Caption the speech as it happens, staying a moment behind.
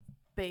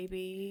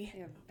baby.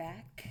 You're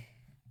back.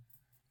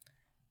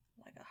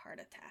 Like a heart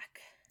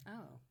attack.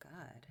 Oh,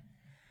 God.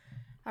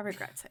 I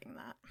regret saying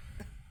that.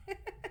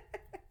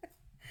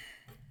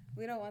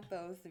 We don't want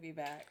those to be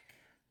back.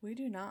 We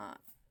do not.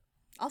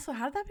 Also,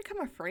 how did that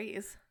become a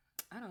phrase?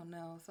 I don't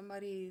know.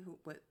 Somebody who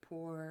with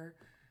poor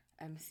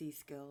MC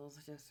skills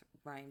just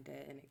rhymed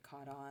it and it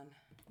caught on.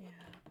 Yeah.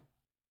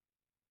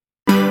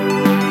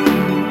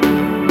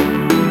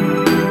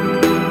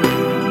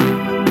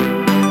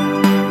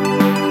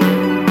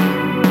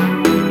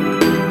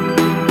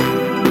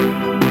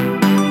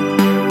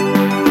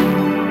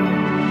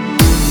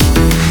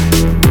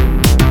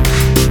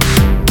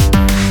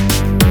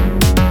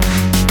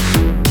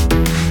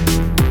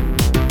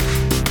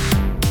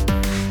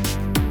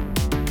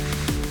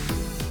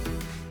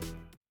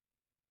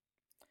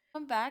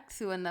 Welcome back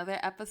to another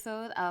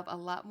episode of A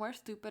Lot More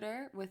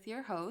Stupider with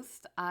your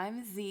host.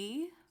 I'm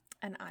Z.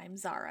 And I'm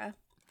Zara.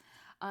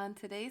 On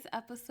today's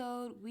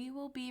episode, we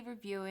will be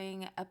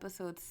reviewing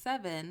episode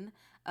 7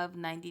 of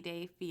 90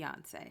 Day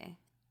Fiancé.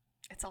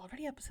 It's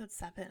already episode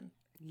 7.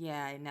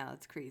 Yeah, I know.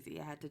 It's crazy.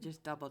 I had to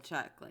just double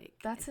check.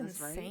 That's is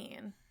this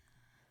insane.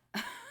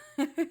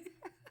 Right?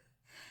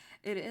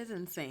 It is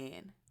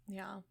insane.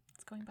 Yeah,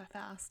 it's going by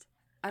fast.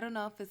 I don't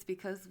know if it's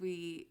because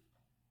we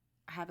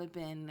haven't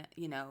been,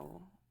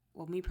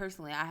 well, me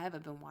personally, I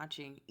haven't been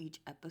watching each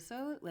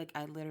episode.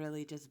 I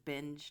literally just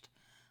binged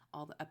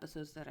all the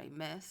episodes that I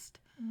missed.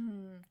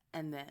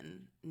 And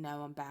then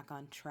now I'm back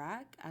on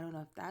track. I don't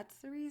know if that's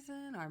the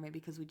reason, or maybe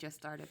because we just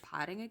started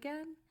potting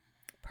again.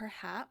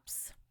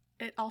 Perhaps.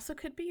 It also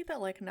could be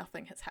that,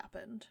 nothing has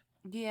happened.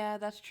 Yeah,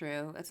 that's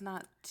true. It's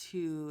not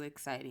too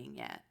exciting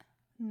yet.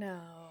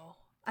 No.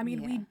 I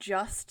mean, Yeah. we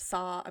just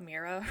saw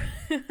Amira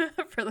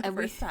for the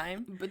first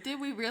time. But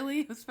did we really?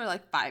 It was for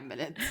 5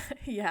 minutes.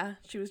 Yeah,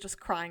 she was just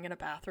crying in a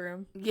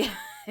bathroom. Yeah,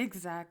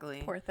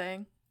 exactly. Poor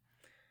thing.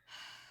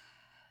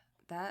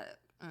 That,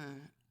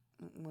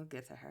 we'll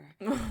get to her.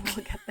 We'll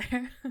get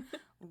there.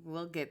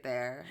 We'll get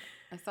there.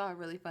 I saw a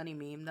really funny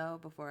meme, though,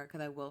 before,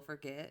 because I will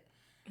forget.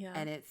 Yeah.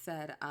 And it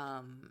said,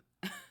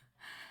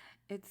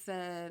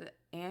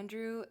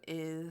 Andrew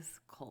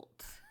is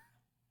cult.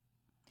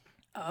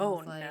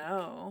 Oh, like,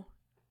 no.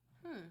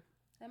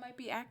 That might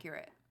be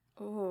accurate.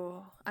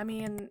 Oh, I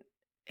mean,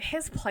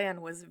 his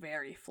plan was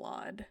very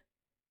flawed.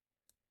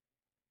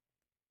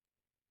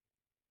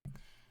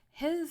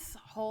 His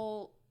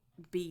whole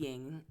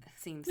being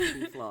seems to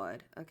be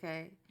flawed,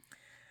 okay?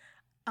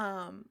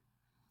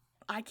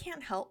 I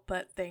can't help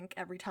but think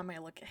every time I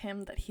look at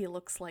him that he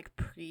looks like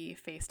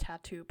pre-face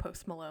tattoo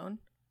Post Malone.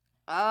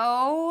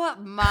 Oh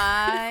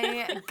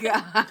my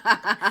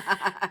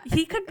God.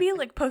 He could be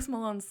like Post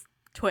Malone's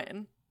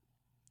twin.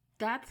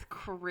 That's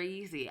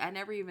crazy. I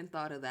never even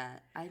thought of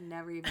that.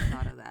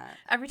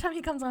 Every time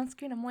he comes on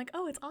screen, I'm like,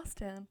 oh, it's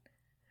Austin.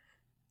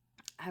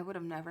 I would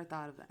have never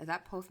thought of that. Is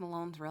that Post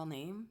Malone's real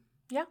name?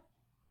 Yeah.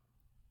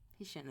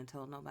 He shouldn't have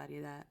told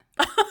nobody that.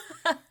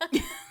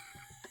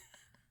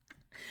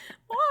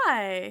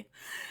 Why?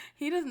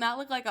 He does not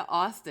look like an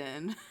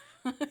Austin.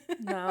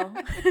 No.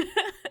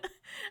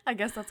 I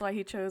guess that's why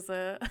he chose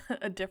a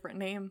different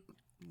name.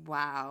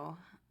 Wow.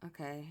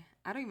 Okay.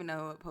 I don't even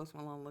know what Post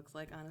Malone looks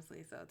like,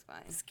 honestly, so it's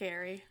fine.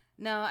 Scary.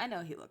 No, I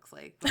know he looks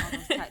like all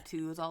those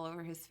tattoos all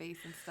over his face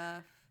and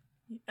stuff.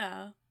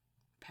 Yeah.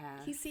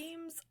 Pass. He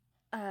seems,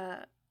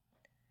 I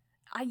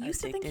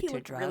used to think he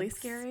looked really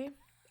scary.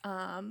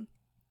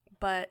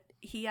 But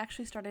he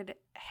actually started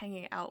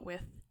hanging out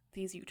with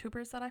these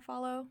YouTubers that I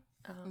follow,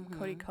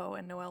 Cody Ko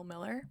and Noel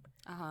Miller.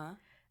 Uh-huh.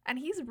 And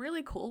he's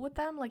really cool with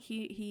them.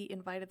 He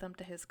invited them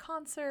to his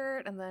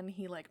concert, and then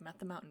he met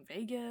them out in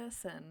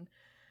Vegas, and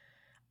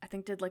I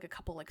think did a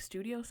couple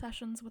studio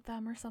sessions with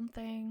them or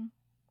something.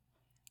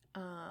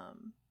 It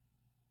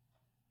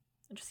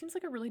just seems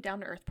like a really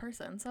down-to-earth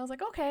person. So I was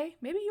like, okay,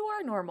 maybe you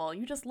are normal.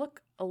 You just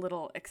look a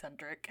little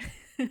eccentric.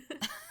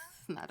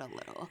 Not a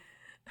little.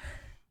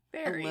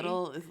 Very. A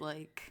little is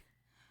I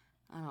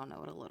don't know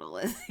what a little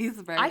is.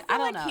 He's very. I feel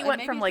don't like know. he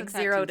went from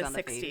 0 to tattoos on the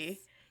 60.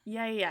 face.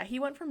 Yeah. He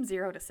went from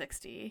 0 to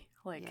 60.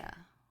 Yeah.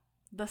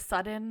 The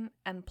sudden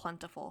and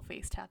plentiful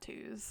face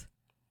tattoos.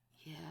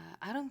 Yeah,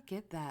 I don't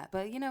get that.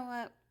 But you know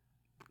what?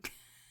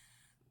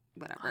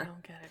 Whatever. I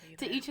don't get it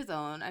either. To each his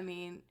own. I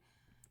mean,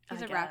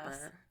 he's a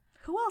rapper.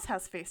 Who else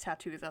has face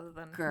tattoos other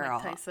than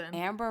Mike Tyson?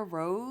 Amber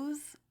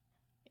Rose.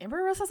 Amber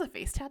Rose has a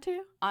face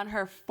tattoo? On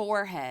her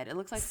forehead. It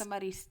looks like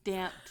somebody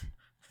stamped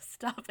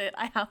Stop it.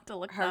 I have to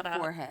look her that up.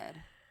 forehead.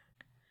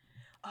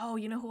 Oh,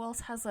 you know who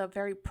else has a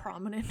very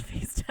prominent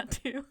face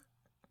tattoo?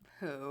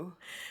 Who?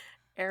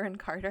 Aaron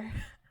Carter.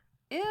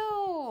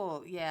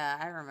 Ew. Yeah,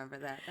 I remember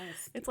that. That was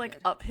stupid.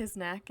 It's up his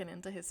neck and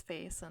into his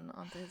face and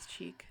onto his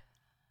cheek.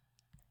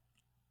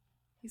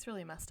 He's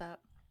really messed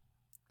up.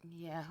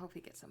 Yeah, I hope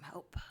he gets some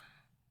help.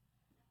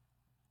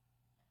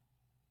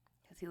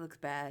 Because he looks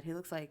bad. He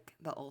looks like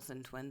the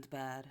Olsen twins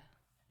bad.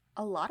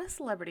 A lot of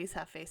celebrities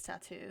have face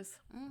tattoos.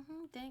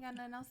 Mm-hmm. They ain't got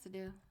nothing else to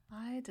do.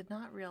 I did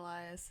not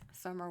realize.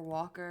 Summer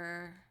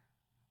Walker.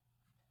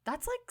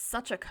 That's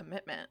such a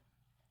commitment.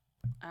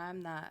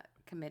 I'm not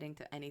committing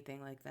to anything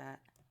like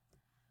that.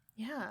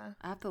 Yeah.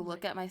 I have to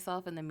look at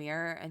myself in the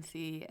mirror and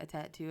see a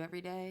tattoo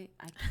every day.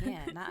 I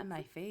can't. Not in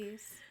my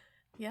face.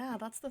 Yeah,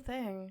 that's the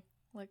thing.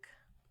 Like,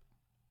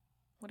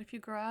 what if you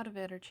grow out of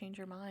it or change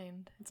your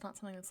mind? It's not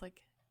something that's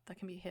like that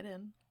can be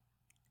hidden.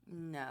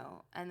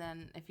 No. And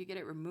then if you get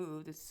it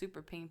removed, it's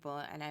super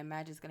painful. And I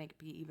imagine it's going to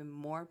be even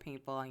more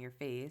painful on your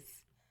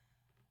face.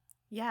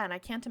 Yeah, and I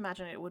can't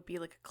imagine it would be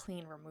like a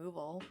clean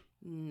removal.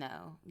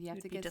 No. You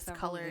have to get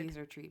several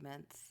laser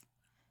treatments.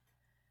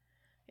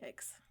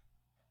 Yikes.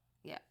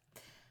 Yeah.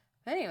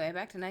 Anyway,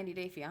 back to 90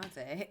 Day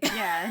Fiancé.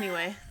 Yeah,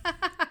 anyway.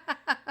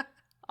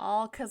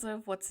 All because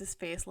of what's his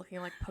face looking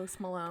like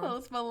Post Malone.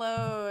 Post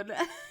Malone.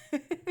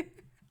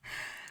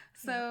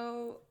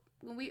 So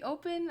when we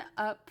open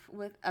up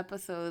with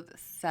episode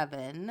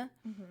 7,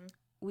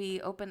 we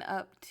open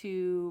up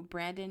to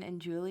Brandon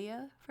and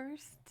Julia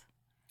first.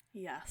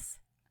 Yes.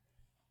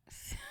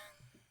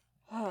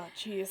 Oh,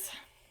 jeez.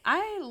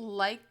 I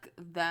like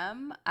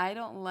them. I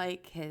don't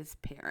like his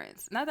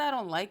parents. Not that I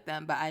don't like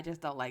them, but I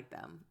just don't like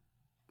them.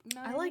 You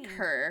know I like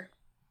her.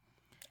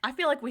 I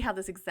feel like we had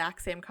this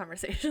exact same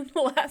conversation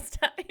the last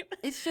time.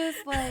 It's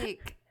just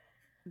like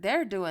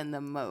they're doing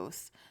the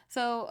most.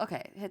 So,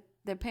 okay,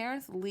 their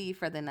parents leave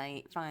for the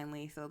night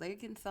finally, so they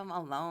get some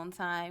alone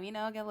time. You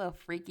know, get a little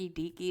freaky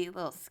deaky, a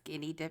little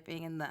skinny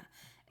dipping in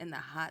the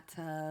hot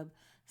tub.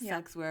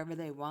 Sex wherever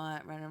they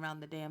want, running around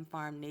the damn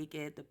farm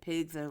naked. The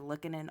pigs are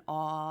looking in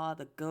awe.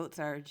 The goats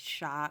are in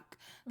shock.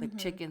 The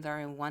chickens are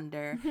in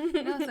wonder.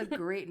 You know, it's a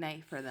great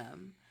night for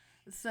them.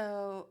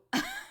 So,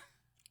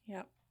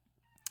 yep.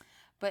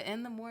 But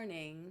in the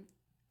morning,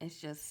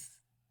 it's just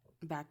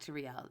back to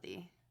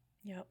reality.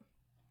 Yep.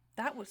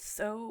 That was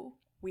so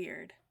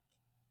weird.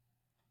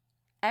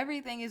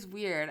 Everything is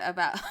weird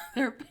about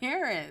their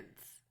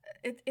parents.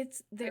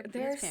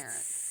 They're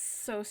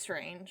so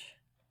strange.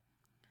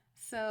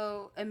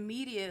 So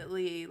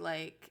immediately,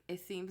 like, it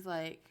seems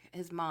like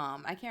his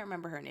mom, I can't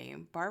remember her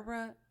name,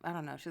 Barbara? I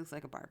don't know. She looks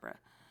like a Barbara.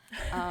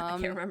 I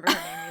can't remember her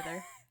name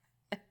either.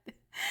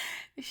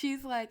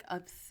 She's, like,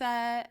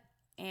 upset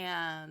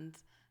and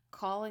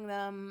calling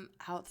them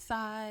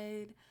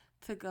outside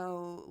to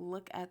go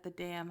look at the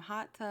damn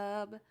hot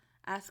tub,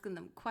 asking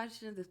them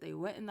questions if they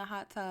went in the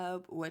hot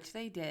tub, which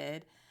they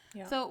did.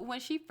 Yep. So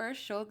when she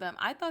first showed them,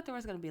 I thought there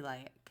was going to be,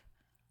 like,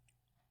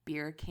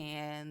 beer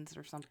cans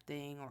or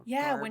something, or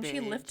garbage. When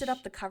she lifted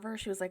up the cover,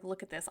 she was like,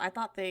 look at this. I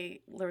thought there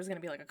was going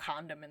to be like a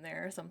condom in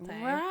there or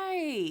something.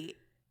 Right.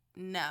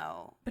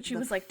 No. But she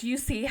was like, do you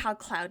see how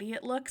cloudy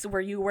it looks? Were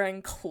you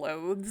wearing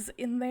clothes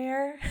in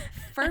there?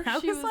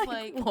 First she was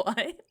like,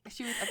 what?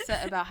 She was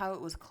upset about how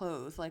it was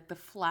closed. Like the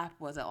flap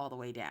wasn't all the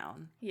way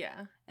down. Yeah.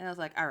 And I was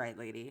like, all right,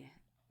 lady.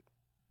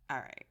 All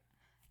right.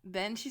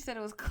 Then she said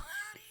it was cloudy.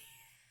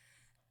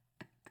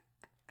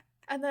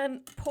 And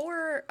then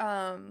poor,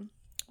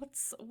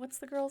 what's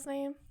the girl's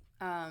name?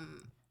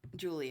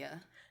 Julia.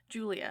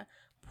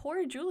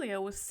 Poor Julia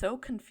was so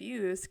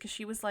confused because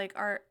she was like,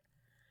 are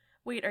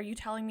you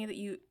telling me that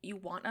you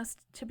want us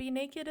to be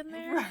naked in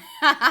there?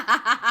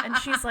 And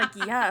she's like,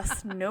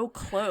 yes, no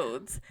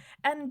clothes.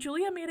 And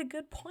Julia made a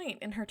good point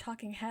in her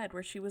talking head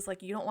where she was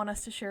like, you don't want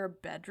us to share a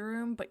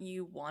bedroom, but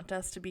you want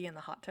us to be in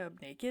the hot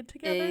tub naked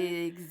together?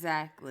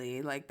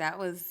 Exactly. Like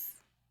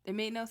it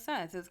made no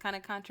sense. It was kind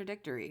of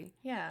contradictory.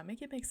 Yeah,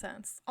 make it make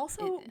sense.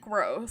 Also,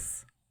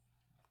 gross.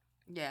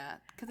 Yeah.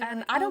 And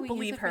like, I don't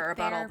believe her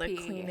about all the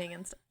cleaning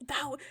and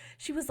stuff.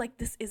 She was like,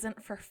 this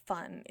isn't for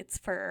fun. It's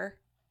for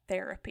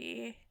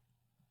therapy.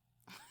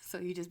 So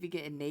you just be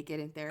getting naked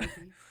in therapy?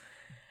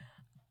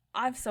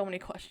 I have so many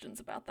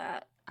questions about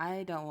that.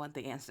 I don't want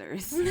the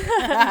answers.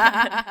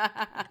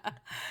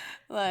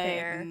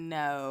 Fair.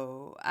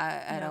 No.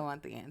 I don't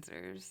want the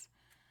answers.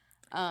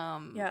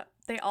 Yeah.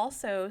 They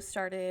also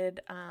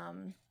started,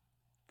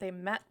 they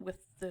met with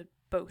the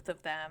both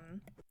of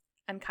them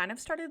and kind of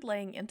started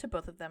laying into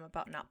both of them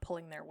about not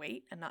pulling their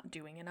weight and not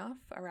doing enough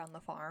around the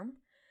farm.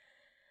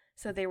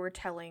 So they were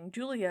telling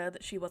Julia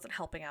that she wasn't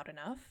helping out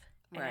enough.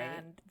 Right.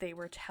 And they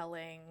were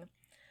telling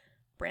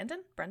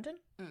Brendan?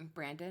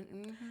 Mm-hmm.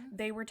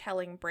 They were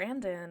telling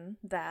Brandon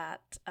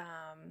that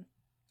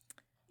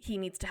he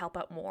needs to help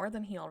out more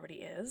than he already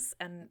is.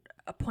 And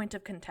a point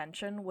of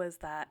contention was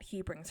that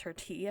he brings her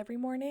tea every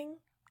morning.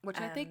 Which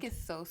I think is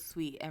so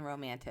sweet and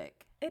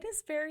romantic. It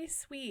is very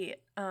sweet.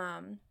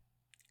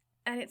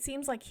 And it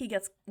seems like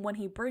when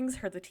he brings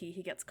her the tea,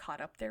 he gets caught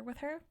up there with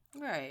her.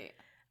 Right.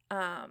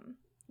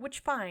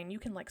 Which, fine, you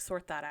can, like,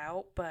 sort that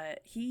out,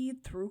 but he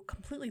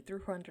completely threw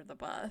her under the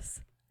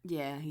bus.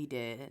 Yeah, he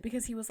did.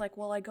 Because he was like,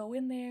 well, I go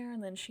in there,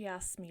 and then she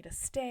asks me to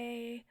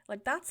stay.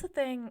 Like, that's the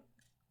thing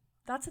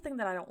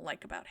that I don't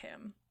like about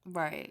him.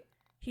 Right.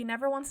 He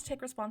never wants to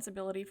take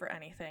responsibility for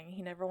anything.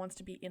 He never wants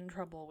to be in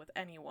trouble with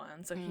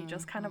anyone, so he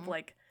just kind of,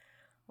 like,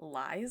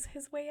 lies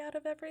his way out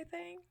of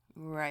everything.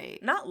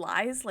 Right. Not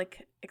lies,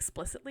 like,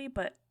 explicitly,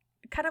 but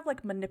kind of,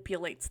 like,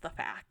 manipulates the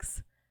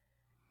facts.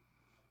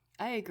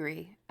 I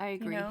agree. You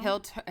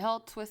know? He'll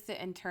twist it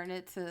and turn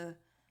it to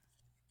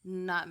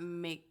not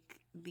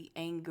make the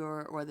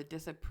anger or the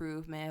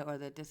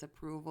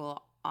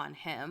disapproval on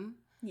him.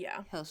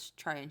 Yeah. he'll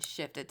try and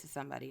shift it to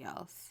somebody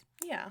else.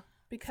 Yeah.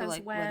 Because so,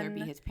 like, whether it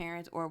be his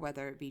parents or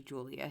whether it be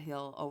Julia,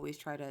 he'll always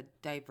try to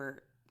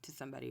divert to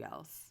somebody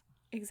else.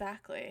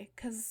 Exactly.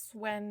 Because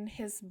when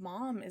his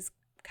mom is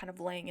kind of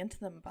laying into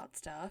them about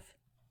stuff,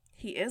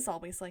 he is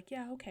always like,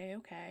 yeah,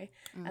 okay.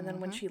 Mm-hmm. And then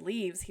when she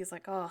leaves, he's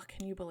like, oh,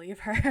 can you believe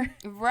her?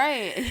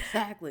 Right,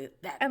 exactly.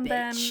 That and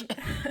bitch.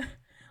 Then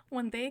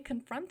when they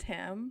confront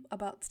him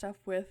about stuff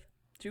with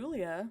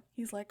Julia,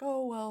 he's like,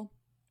 oh, well,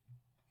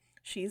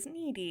 she's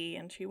needy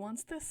and she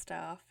wants this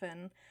stuff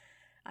and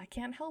I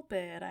can't help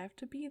it. I have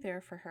to be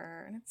there for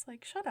her. And it's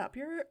like, shut up.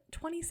 You're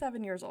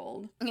 27 years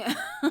old. Yeah.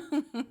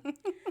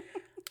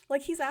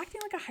 Like, he's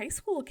acting like a high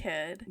school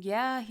kid.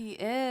 Yeah, he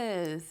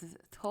is.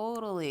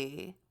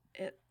 Totally.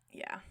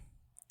 Yeah.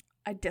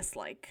 I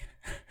dislike.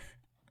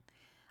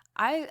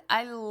 I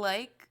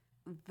like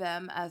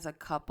them as a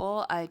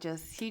couple.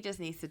 He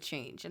just needs to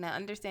change. And I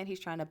understand he's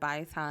trying to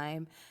buy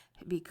time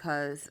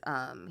because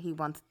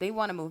they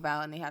want to move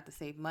out and they have to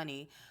save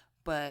money.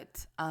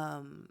 But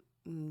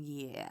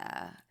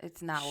yeah,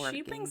 it's not working.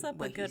 She brings up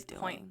a good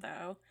point,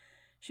 though.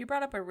 She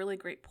brought up a really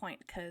great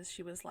point because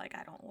she was like,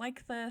 I don't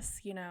like this,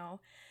 you know.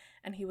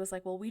 And he was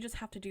like, well, we just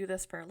have to do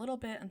this for a little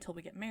bit until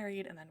we get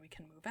married and then we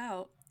can move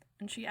out.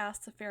 And she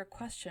asked a fair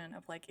question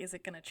of, like, is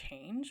it going to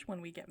change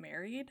when we get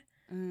married?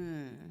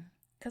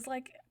 Because,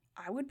 like,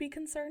 I would be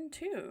concerned,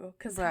 too.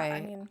 Because, right.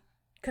 I mean,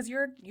 because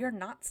you're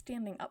not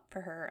standing up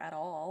for her at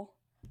all.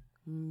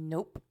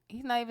 Nope.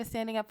 He's not even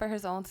standing up for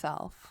his own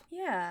self.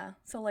 Yeah.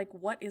 So, like,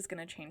 what is going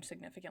to change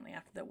significantly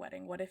after the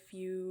wedding? What if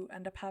you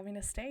end up having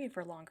to stay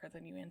for longer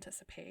than you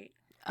anticipate?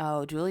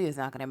 Oh, Julia's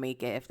not going to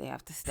make it if they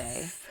have to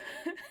stay.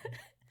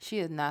 She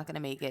is not going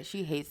to make it.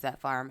 She hates that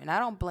farm, and I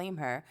don't blame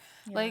her.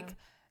 Yeah. Like,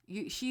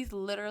 she's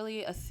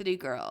literally a city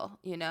girl,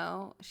 you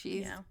know?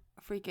 She's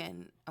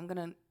freaking, I'm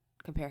going to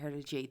compare her to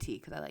JT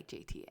because I like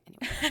JT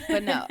anyway.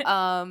 But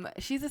no,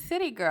 she's a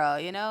city girl,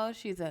 you know?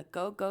 She's a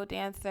go-go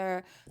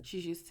dancer.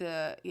 She's used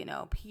to, you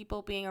know,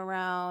 people being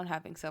around,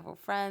 having several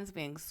friends,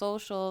 being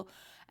social.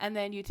 And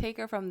then you take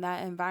her from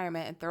that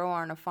environment and throw her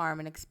on a farm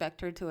and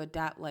expect her to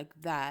adapt like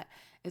that.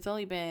 It's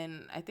only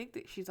been, I think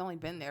that she's only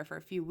been there for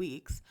a few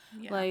weeks.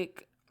 Yeah.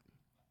 Like,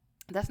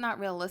 that's not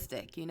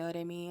realistic, you know what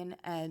I mean?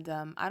 And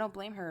I don't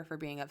blame her for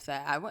being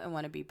upset. I wouldn't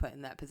want to be put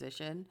in that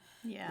position.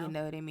 Yeah. You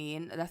know what I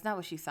mean? That's not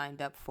what she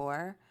signed up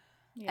for.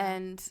 Yeah.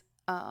 And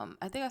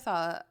I think I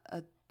saw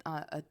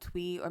a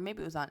tweet, or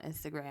maybe it was on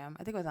Instagram.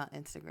 I think it was on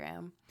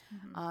Instagram,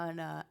 on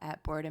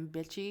at Bored and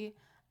Bitchy.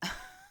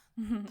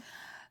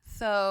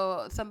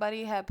 So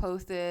somebody had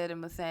posted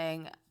and was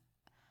saying,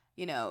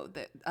 you know,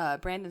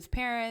 that Brandon's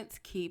parents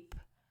keep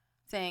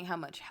saying how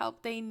much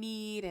help they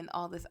need and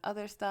all this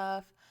other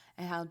stuff.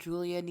 And how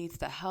Julia needs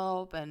to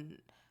help and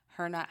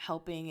her not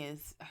helping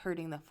is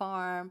hurting the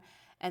farm.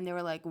 And they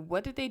were like,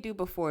 what did they do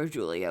before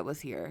Julia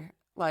was here?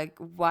 Like,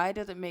 why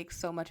does it make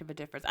so much of a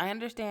difference? I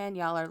understand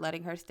y'all are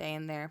letting her stay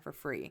in there for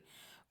free.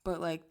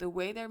 But, like, the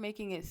way they're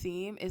making it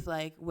seem is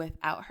like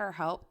without her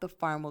help, the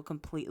farm will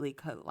completely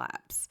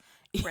collapse.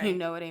 Right. You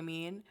know what I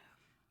mean?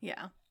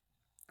 Yeah.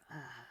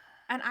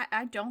 And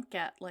I don't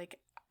get, like,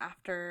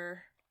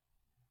 after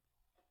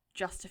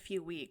just a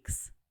few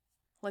weeks,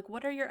 like,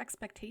 what are your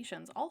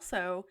expectations?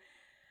 Also,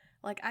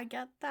 like, I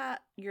get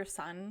that your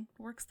son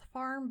works the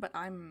farm, but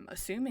I'm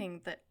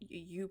assuming that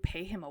you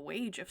pay him a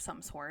wage of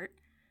some sort.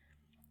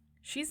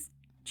 She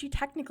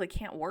technically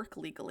can't work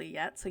legally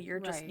yet, so you're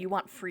just, you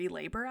want free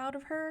labor out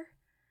of her?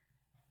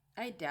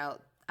 I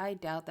doubt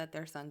that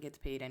their son gets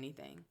paid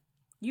anything.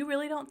 You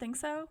really don't think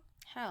so?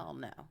 Hell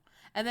no.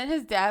 And then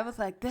his dad was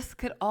like, this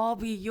could all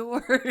be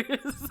yours.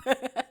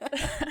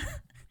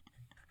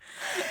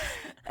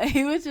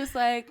 He was just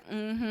like, I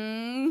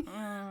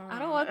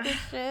don't want this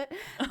shit.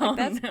 Like,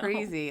 that's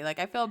crazy. Like,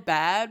 I feel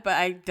bad, but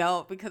I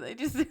don't because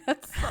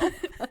that's so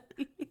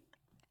funny.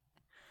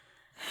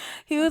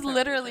 He was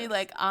literally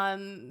like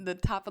on the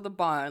top of the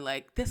barn,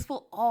 like, this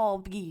will all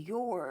be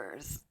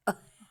yours.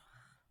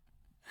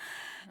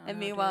 And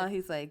meanwhile,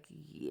 he's like,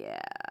 yeah,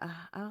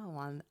 I don't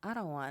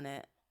want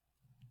it.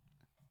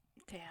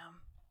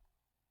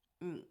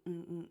 Damn.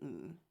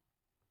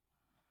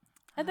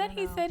 And then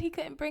he said he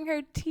couldn't bring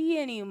her tea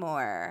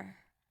anymore.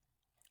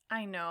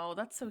 I know.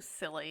 That's so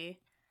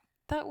silly.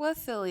 That was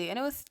silly. And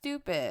it was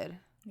stupid.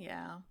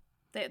 Yeah.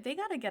 They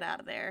got to get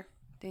out of there.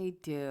 They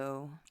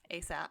do.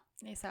 ASAP.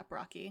 ASAP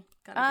Rocky.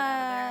 Got to get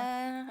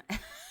out of there.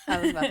 I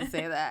was about to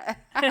say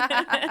that.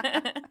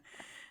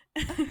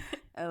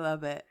 I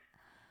love it.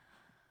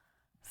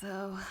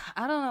 So,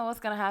 I don't know what's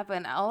going to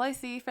happen. All I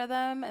see for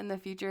them in the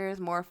future is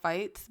more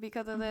fights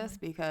because of this,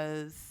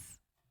 because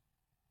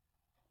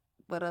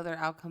what other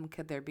outcome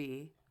could there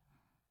be?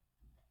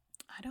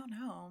 I don't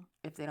know.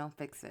 If they don't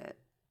fix it.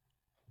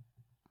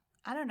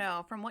 I don't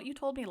know. From what you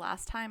told me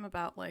last time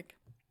about, like,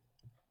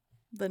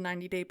 the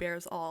 90 Day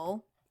Bears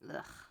All.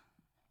 Ugh.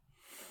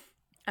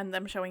 And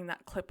them showing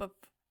that clip of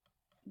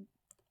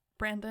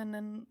Brandon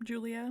and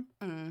Julia.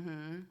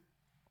 And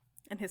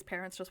his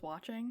parents just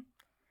watching.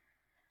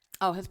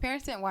 Oh, his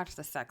parents didn't watch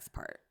the sex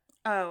part.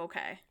 Oh,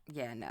 okay.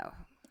 Yeah, no.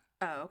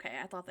 Oh, okay.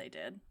 I thought they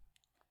did.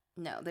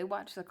 No, they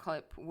watched the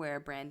clip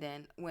where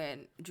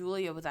when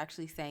Julia was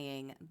actually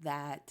saying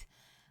that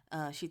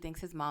she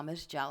thinks his mom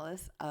is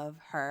jealous of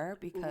her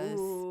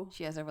because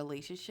she has a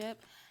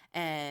relationship.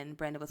 And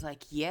Brandon was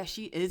like, yeah,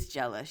 she is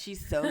jealous.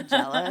 She's so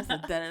jealous.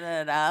 And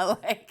da-da-da-da.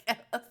 Like, it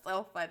was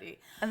so funny.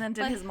 And then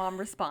did his mom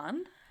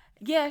respond?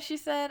 Yeah, she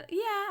said,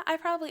 yeah, I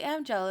probably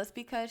am jealous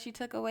because she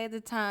took away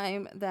the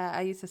time that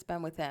I used to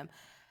spend with him.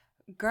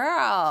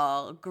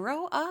 Girl,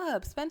 grow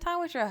up. Spend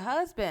time with your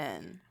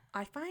husband.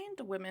 I find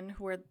women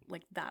who are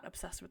like that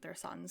obsessed with their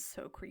sons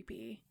so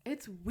creepy.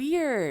 It's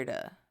weird.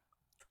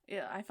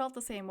 Yeah, I felt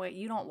the same way.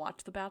 You don't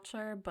watch The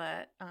Bachelor,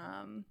 but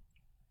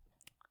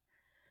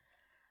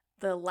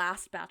the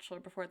last Bachelor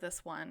before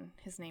this one,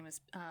 his name is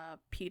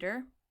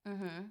Peter.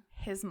 Mm-hmm.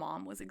 His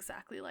mom was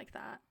exactly like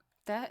that.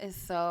 That is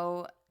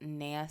so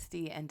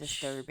nasty and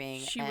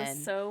disturbing. She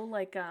was so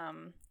like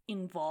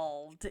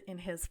involved in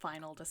his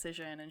final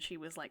decision, and she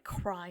was like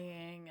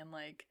crying and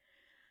like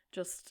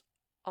just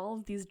all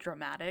of these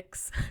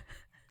dramatics.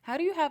 How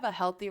do you have a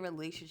healthy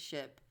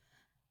relationship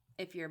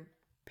if your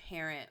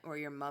parent or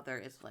your mother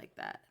is like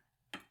that?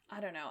 I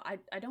don't know.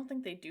 I don't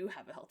think they do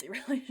have a healthy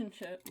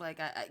relationship.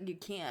 Like, you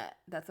can't.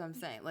 That's what I'm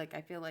saying. Like,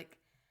 I feel like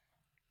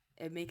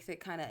it makes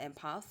it kind of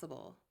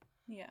impossible.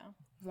 Yeah.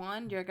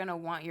 One, you're going to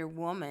want your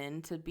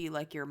woman to be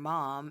like your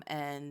mom,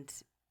 and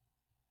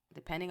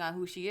depending on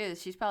who she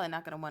is, she's probably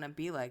not going to want to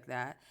be like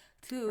that.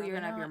 Two, you're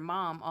going to have your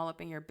mom all up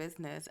in your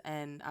business,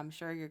 and I'm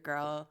sure your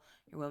girl,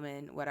 your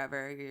woman,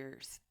 whatever, your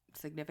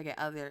significant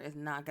other is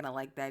not going to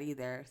like that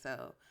either.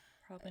 So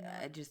probably not.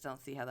 I just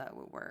don't see how that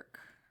would work.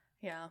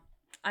 Yeah.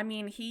 I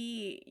mean,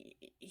 he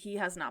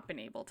has not been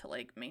able to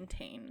like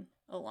maintain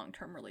a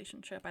long-term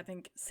relationship. I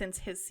think since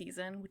his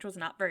season, which was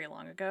not very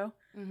long ago,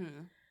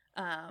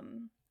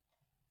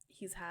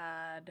 he's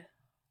had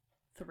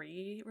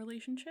 3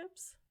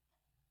 relationships.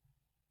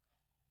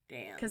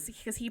 Damn.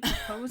 Because he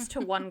proposed to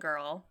one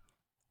girl,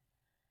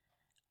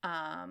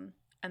 and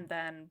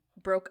then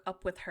broke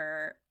up with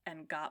her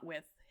and got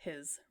with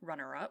his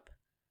runner-up.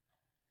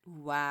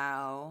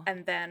 Wow.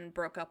 And then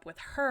broke up with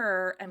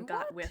her and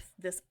got with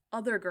this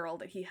other girl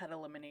that he had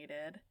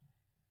eliminated.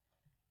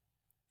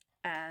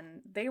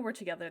 And they were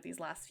together these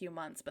last few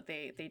months, but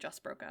they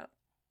just broke up.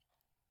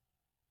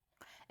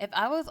 If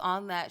I was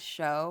on that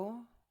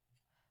show,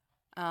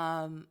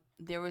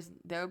 there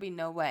would be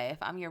no way. If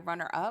I'm your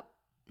runner-up,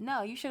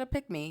 no, you should have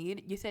picked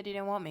me. You said you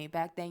didn't want me.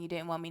 Back then you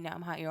didn't want me. Now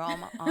I'm hot. You're all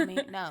on me?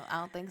 No, I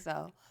don't think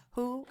so.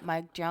 Who?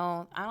 Mike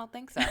Jones? I don't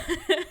think so.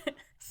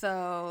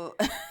 So...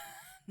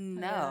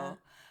 No,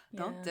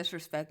 don't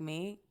disrespect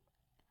me.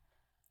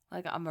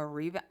 Like I'm a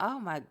rebound. Oh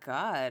my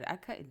God, I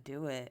couldn't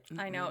do it.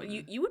 I know.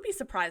 You would be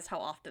surprised how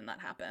often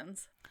that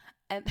happens.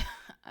 And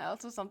I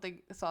also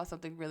saw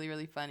something really,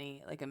 really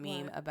funny, like a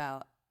meme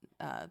about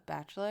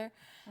Bachelor.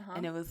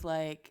 And it was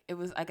I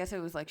guess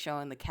it was like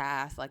showing the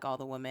cast, like all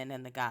the women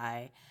and the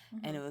guy.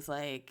 And it was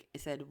like,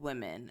 it said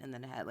women, and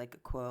then it had like a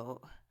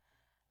quote,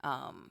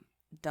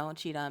 don't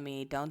cheat on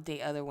me, don't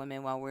date other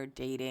women while we're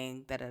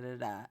dating,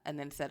 da-da-da-da. And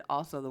then it said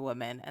also the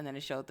woman, and then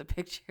it showed the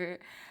picture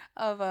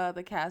of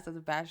the cast of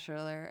The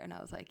Bachelor, and I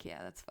was like,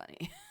 yeah, that's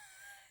funny.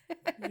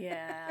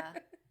 Yeah,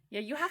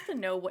 you have to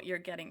know what you're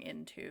getting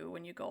into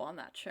when you go on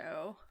that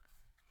show.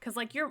 Because,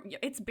 like,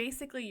 it's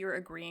basically you're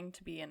agreeing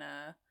to be in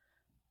a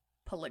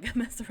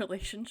polygamous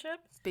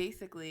relationship.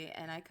 Basically,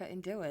 and I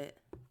couldn't do it.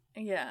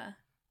 Yeah.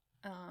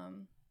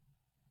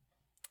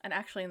 And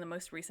actually, in the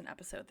most recent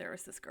episode, there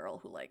was this girl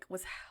who, like,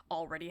 was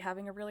already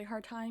having a really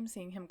hard time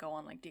seeing him go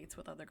on, like, dates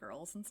with other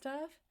girls and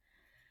stuff.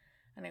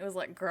 And it was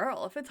like,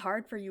 girl, if it's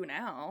hard for you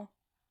now.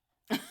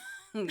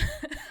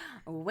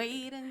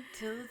 Wait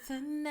until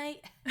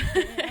tonight.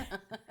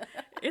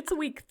 It's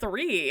week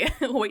 3.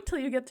 Wait till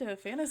you get to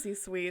Fantasy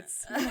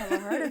Suites. You're gonna have a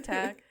heart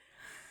attack.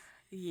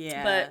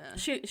 Yeah. But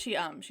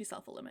she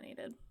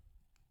self-eliminated.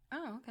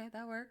 Oh, okay.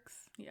 That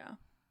works. Yeah.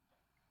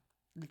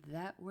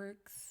 That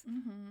works.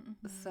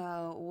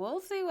 So we'll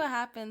see what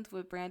happens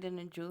with Brandon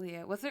and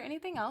Julia. Was there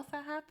anything else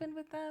that happened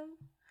with them?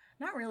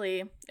 Not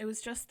really. It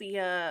was just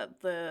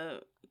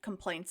the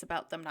complaints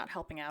about them not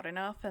helping out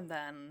enough, and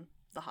then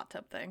the hot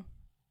tub thing.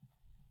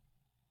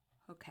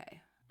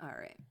 Okay. All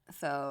right.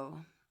 So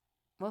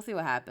we'll see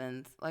what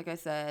happens. Like I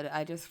said,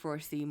 I just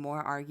foresee more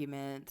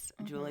arguments,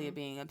 Julia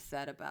being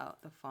upset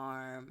about the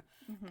farm,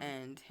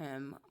 and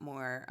him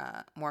more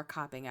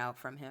copping out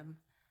from him.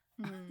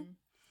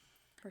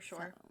 For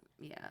sure. So,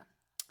 yeah.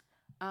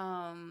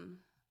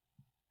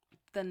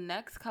 The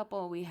next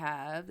couple we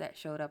have that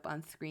showed up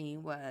on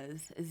screen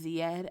was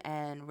Zied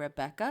and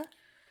Rebecca.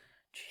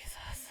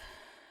 Jesus.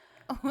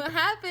 What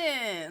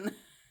happened?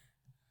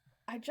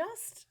 I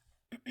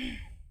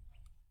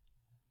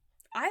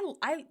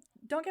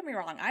don't get me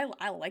wrong.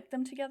 I like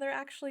them together,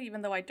 actually,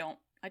 even though I don't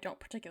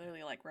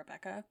particularly like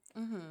Rebecca.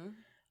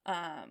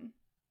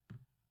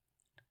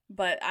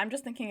 But I'm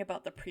just thinking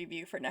about the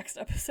preview for next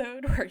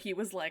episode where he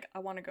was like, I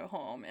want to go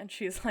home. And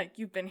she's like,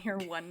 you've been here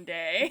one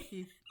day.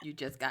 you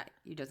just got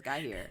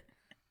here.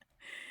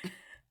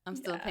 I'm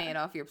still paying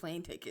off your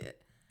plane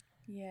ticket.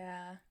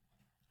 Yeah.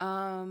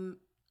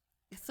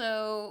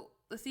 So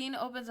the scene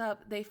opens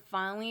up. They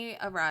finally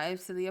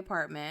arrive to the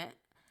apartment.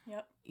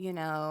 Yep. You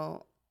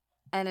know,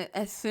 and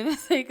as soon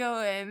as they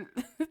go in,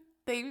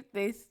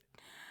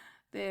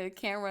 the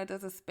camera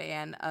does a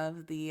span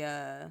of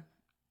the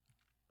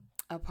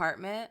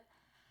apartment.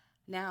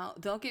 Now,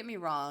 don't get me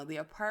wrong. The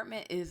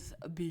apartment is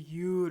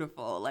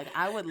beautiful. Like,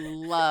 I would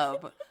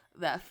love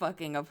that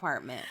fucking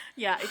apartment.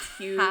 Yeah, it's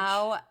huge.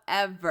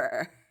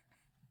 However,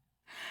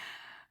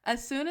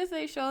 as soon as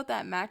they showed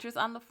that mattress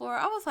on the floor,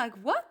 I was like,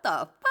 what the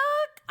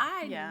fuck?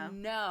 I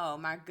know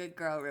my good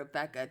girl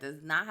Rebecca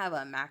does not have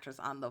a mattress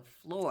on the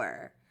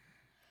floor.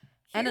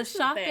 And a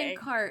shopping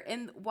cart.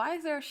 And why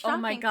is there a shopping cart?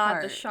 Oh my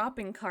God, the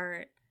shopping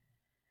cart.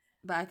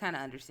 But I kind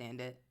of understand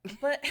it.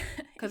 But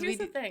here's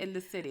the thing. In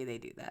the city, they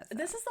do that. So.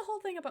 This is the whole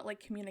thing about, like,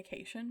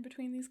 communication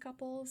between these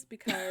couples.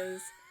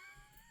 Because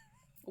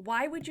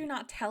why would you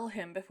not tell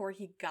him before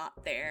he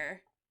got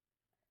there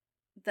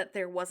that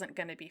there wasn't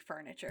going to be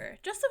furniture?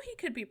 Just so he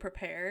could be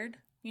prepared.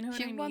 You know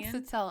what I mean? She wants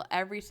to tell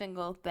every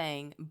single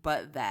thing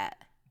but that.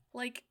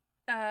 Like,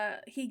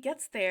 he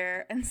gets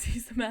there and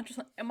sees the mattress.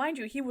 And mind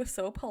you, he was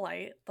so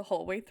polite the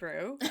whole way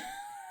through.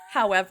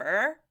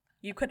 However...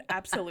 You could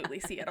absolutely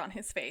see it on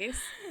his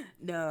face.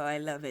 No, I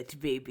love it,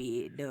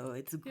 baby. No,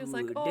 it's good. He was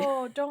like,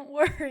 oh, don't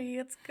worry.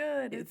 It's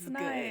good. It's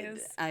nice.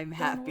 Good. I'm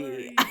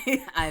happy.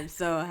 I'm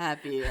so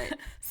happy. Like,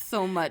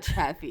 so much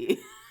happy.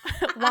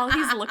 While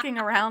he's looking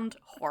around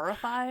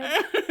horrified.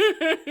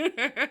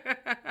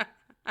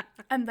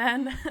 And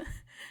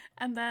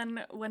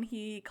then when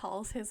he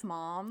calls his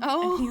mom,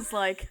 and he's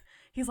like,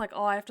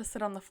 oh, I have to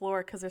sit on the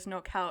floor because there's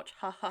no couch.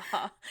 Ha, ha,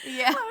 ha.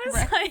 Yeah. I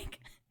was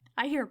like,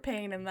 I hear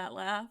pain in that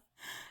laugh.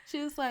 She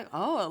was like,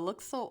 oh, it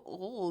looks so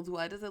old.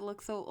 Why does it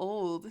look so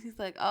old? He's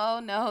like, oh,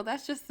 no,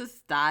 that's just the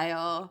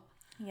style.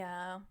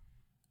 Yeah.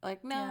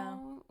 Like,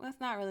 no, that's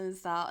not really the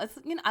style. It's,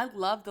 you know, I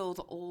love those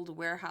old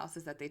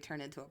warehouses that they turn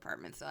into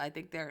apartments. So I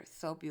think they're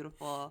so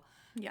beautiful.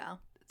 Yeah.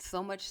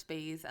 So much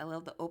space. I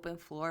love the open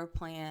floor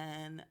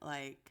plan,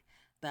 like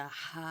the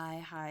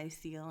high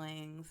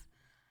ceilings.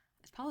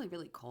 It's probably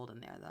really cold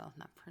in there, though.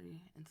 Not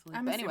pretty insulated.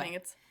 I'm assuming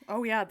it's,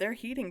 oh, yeah, their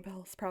heating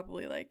bill's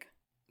probably like.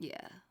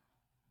 Yeah.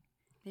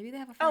 Maybe they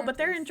have a fireplace. Oh, but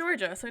they're in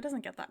Georgia, so it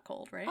doesn't get that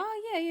cold, right?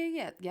 Oh,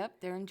 yeah. Yep,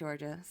 they're in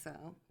Georgia,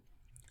 so.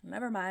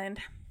 Never mind.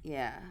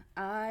 Yeah,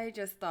 I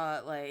just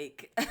thought,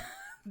 like,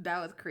 that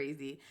was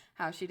crazy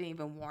how she didn't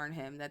even warn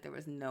him that there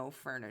was no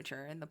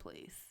furniture in the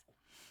place.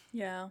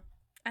 Yeah,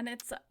 and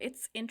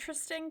it's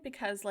interesting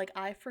because, like,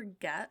 I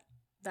forget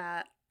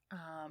that,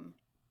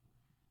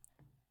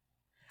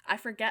 I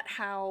forget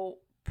how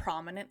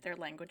prominent their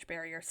language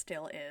barrier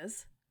still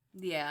is.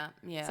 Yeah.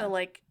 So,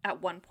 like,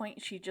 at one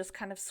point, she just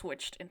kind of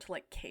switched into,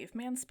 like,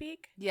 caveman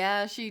speak.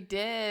 Yeah, she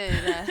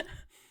did.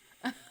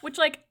 Which,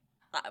 like,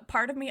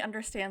 part of me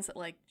understands that,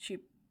 like, she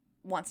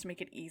wants to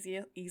make it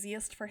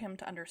easiest for him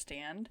to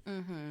understand.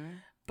 Mm-hmm.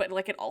 But,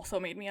 like, it also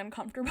made me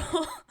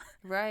uncomfortable.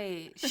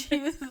 Right. She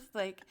was just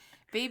like,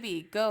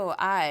 baby, go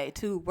I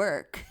to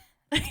work.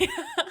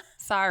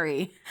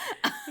 Sorry.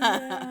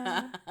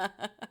 Yeah.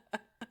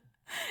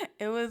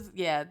 It was,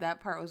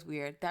 that part was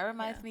weird. That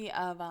reminds me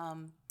of,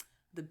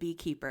 The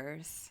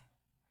Beekeepers.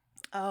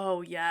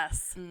 Oh,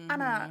 yes. Mm-hmm.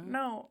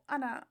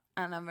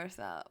 Anna,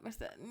 Marcel.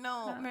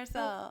 No,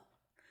 Marcel.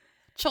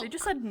 Choke. They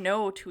just said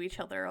no to each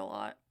other a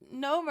lot.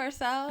 No,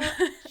 Marcel.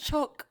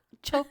 Choke,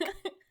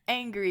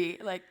 angry.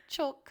 Like,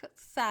 choke,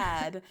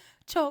 sad.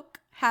 Choke,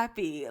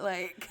 happy.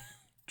 Like,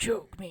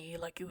 choke me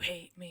like you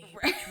hate me,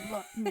 but you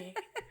love me.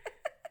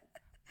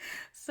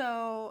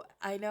 So,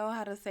 I know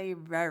how to say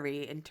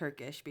very in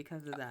Turkish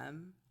because of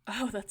them.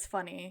 Oh, that's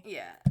funny.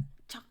 Yeah.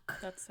 Choke.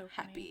 That's so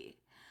funny. Happy.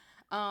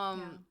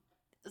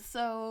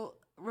 So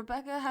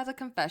Rebecca has a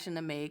confession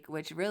to make,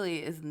 which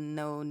really is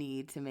no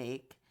need to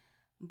make.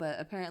 But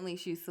apparently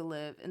she used to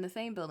live in the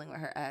same building with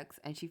her ex,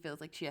 and she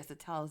feels like she has to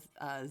tell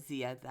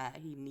Zia that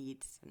he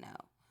needs to know.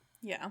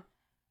 Yeah.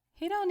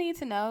 He don't need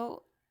to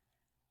know.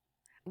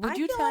 I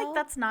feel like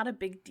that's not a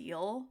big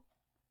deal.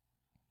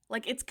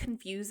 Like, it's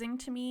confusing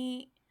to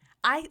me.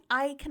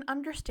 I can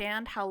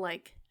understand how,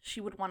 like, she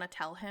would want to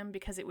tell him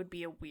because it would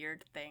be a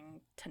weird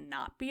thing to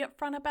not be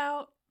upfront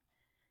about.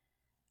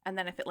 And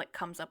then if it, like,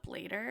 comes up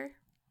later,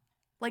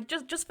 like,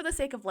 just for the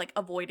sake of, like,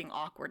 avoiding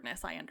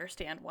awkwardness, I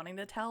understand wanting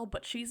to tell,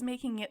 but she's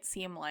making it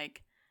seem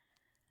like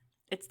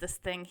it's this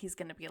thing he's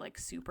going to be, like,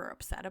 super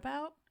upset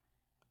about.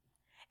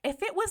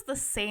 If it was the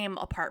same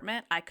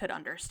apartment, I could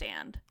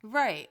understand.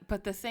 Right,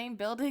 but the same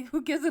building?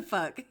 Who gives a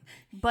fuck?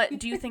 But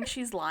do you think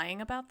she's lying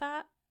about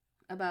that?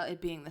 About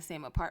it being the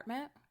same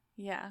apartment?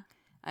 Yeah.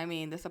 I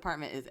mean, this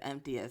apartment is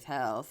empty as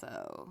hell,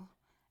 so...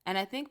 And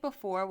I think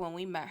before, when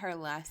we met her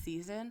last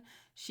season,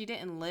 she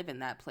didn't live in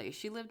that place.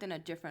 She lived in a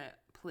different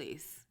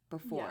place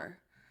before.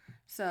 Yeah.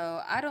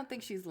 So I don't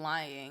think she's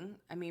lying.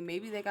 I mean,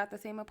 maybe they got the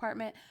same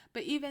apartment.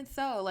 But even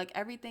so, like,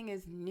 everything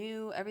is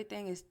new.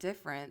 Everything is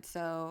different.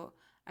 So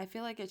I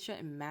feel like it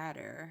shouldn't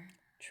matter.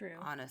 True.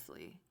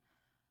 Honestly.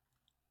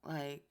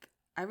 Like,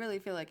 I really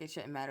feel like it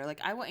shouldn't matter. Like,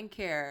 I wouldn't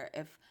care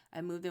if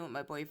I moved in with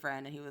my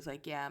boyfriend and he was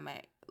like, yeah,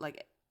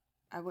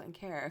 I wouldn't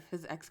care if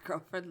his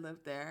ex-girlfriend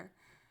lived there.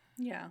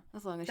 Yeah.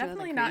 As long as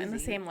definitely she not in the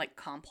same like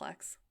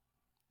complex.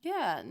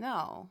 Yeah,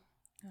 no.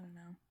 I don't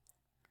know.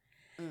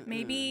 Mm-mm.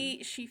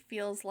 Maybe she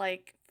feels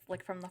like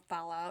from the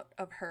fallout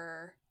of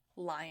her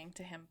lying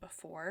to him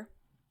before.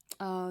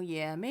 Oh,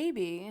 yeah,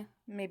 maybe.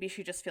 Maybe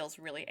she just feels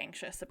really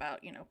anxious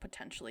about,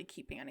 potentially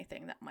keeping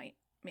anything that might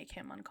make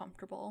him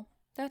uncomfortable.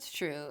 That's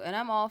true. And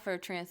I'm all for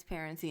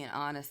transparency and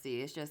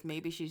honesty. It's just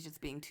maybe she's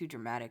just being too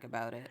dramatic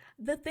about it.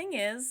 The thing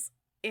is,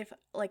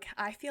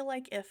 I feel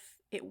like if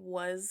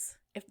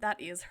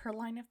that is her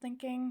line of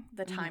thinking,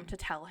 the time to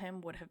tell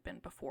him would have been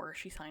before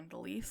she signed the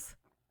lease.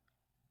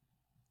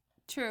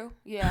 True.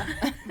 Yeah.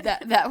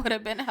 that would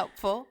have been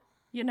helpful.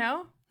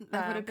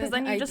 Because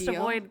then you just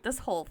avoid this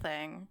whole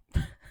thing.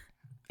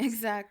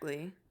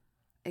 Exactly.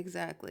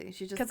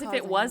 She just because if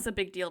it was a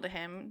big deal to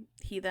him,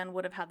 he then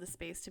would have had the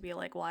space to be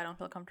like, well, I don't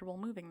feel comfortable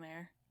moving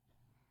there.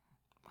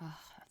 Oh,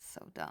 that's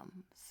so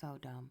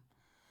dumb.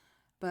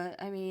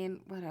 But I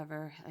mean,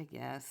 whatever, I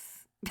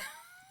guess.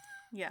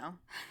 Yeah.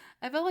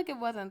 I feel like it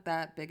wasn't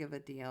that big of a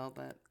deal,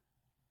 but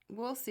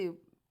we'll see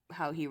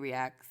how he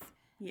reacts.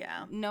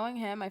 Yeah. Knowing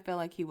him, I feel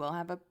like he will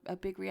have a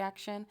big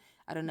reaction.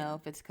 I don't know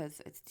if it's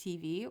because it's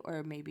TV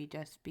or maybe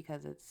just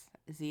because it's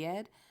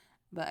Zied,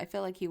 but I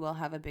feel like he will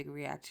have a big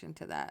reaction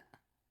to that.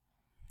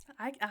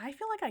 I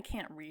feel like I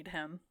can't read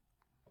him.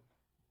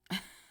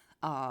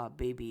 Aw,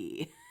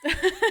 baby.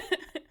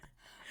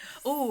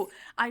 Oh,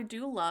 I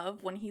do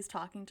love when he's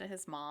talking to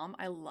his mom.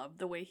 I love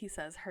the way he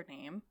says her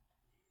name.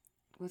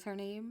 What's her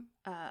name?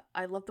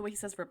 I love the way he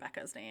says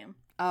Rebecca's name.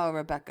 Oh,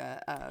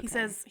 Rebecca. Oh,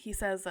 okay. He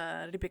says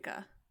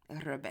Rebecca.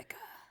 Rebecca.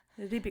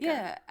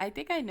 Yeah, I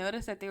think I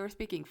noticed that they were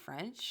speaking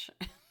French.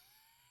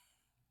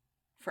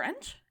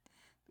 French?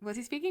 Was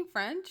he speaking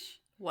French?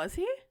 Was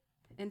he?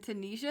 In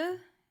Tunisia?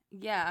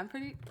 Yeah,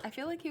 I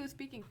feel like he was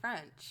speaking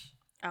French.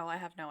 Oh, I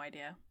have no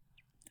idea.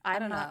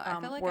 I'm not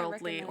I feel like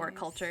worldly or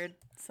cultured,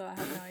 so I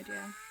have no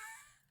idea.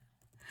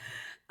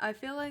 I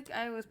feel like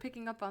I was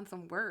picking up on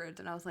some words,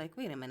 and I was like,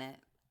 wait a minute.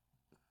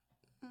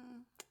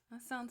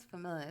 That sounds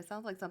familiar. It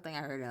sounds like something I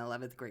heard in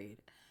 11th grade.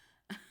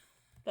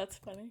 That's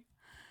funny.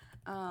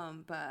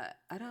 But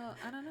I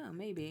don't know.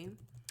 Maybe.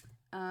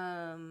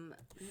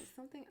 There's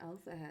something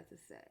else I had to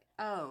say.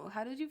 Oh,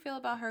 how did you feel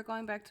about her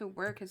going back to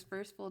work his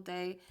first full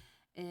day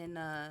in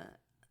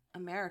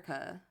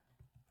America?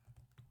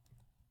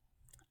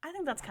 I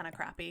think that's kind of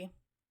crappy,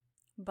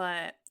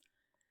 but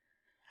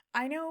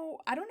I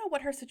don't know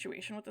what her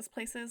situation with this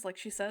place is. Like,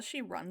 she says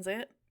she runs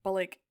it, but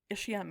like, is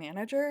she a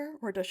manager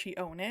or does she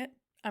own it?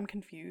 I'm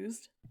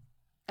confused.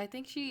 I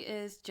think she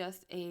is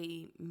just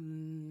a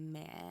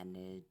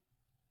manager.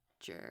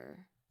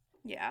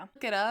 Yeah.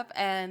 Look it up,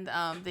 and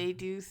they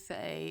do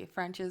say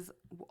French is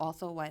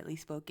also widely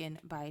spoken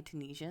by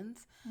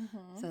Tunisians.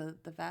 Mm-hmm. So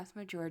the vast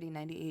majority,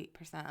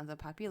 98% of the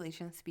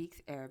population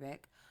speaks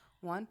Arabic.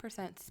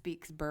 1%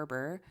 speaks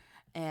Berber,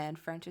 and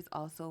French is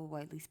also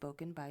widely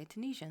spoken by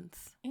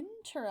Tunisians.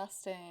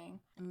 Interesting.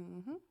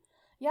 Mm-hmm.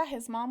 Yeah,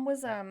 his mom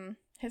was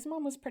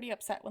pretty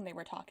upset when they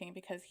were talking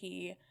because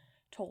he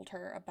told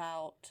her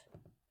about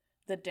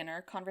the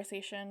dinner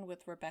conversation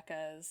with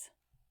Rebecca's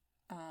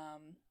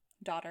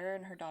daughter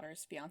and her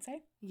daughter's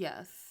fiance.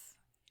 Yes.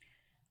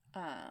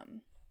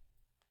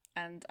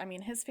 And I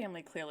mean, his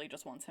family clearly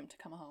just wants him to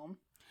come home.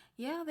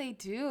 Yeah, they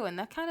do. And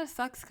that kind of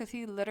sucks because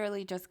he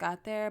literally just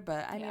got there.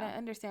 But I mean, I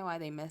understand why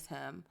they miss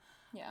him.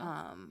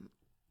 Yeah.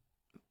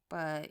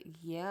 But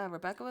yeah,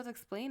 Rebecca was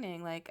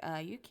explaining, like,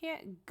 you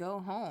can't go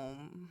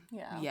home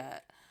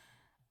yet.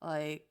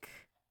 Like,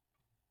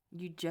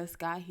 you just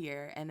got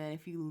here. And then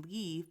if you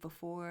leave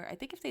before, I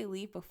think if they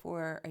leave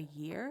before a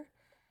year,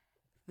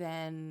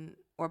 then,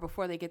 or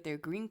before they get their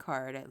green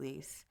card at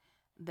least,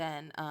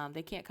 then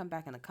they can't come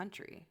back in the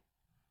country.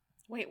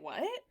 Wait,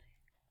 what?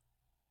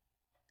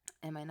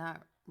 Am I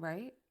not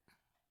right?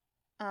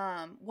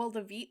 Well,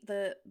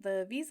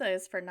 the visa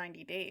is for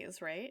 90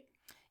 days, right?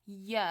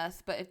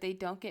 Yes, but if they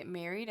don't get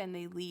married and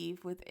they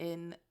leave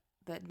within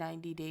the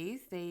 90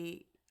 days,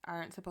 they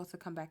aren't supposed to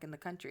come back in the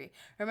country.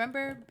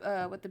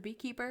 Remember with the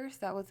beekeepers?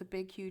 That was a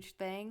big, huge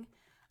thing.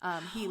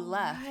 He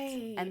left,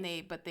 right. and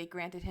they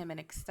granted him an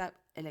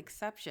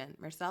exception.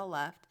 Marcel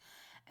left,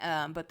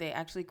 but they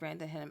actually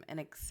granted him an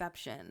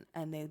exception,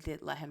 and they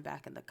did let him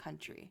back in the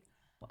country.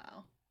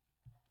 Wow.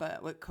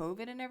 But with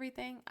COVID and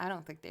everything, I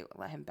don't think they would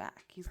let him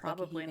back. He's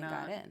probably lucky he even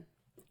got in.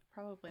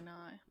 Probably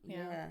not.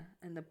 Yeah.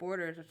 And the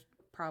borders are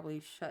probably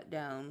shut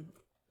down.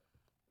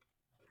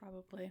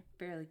 Probably.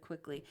 Fairly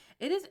quickly.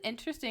 It is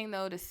interesting,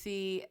 though, to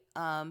see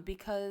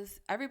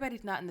because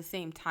everybody's not in the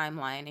same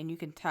timeline, and you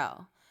can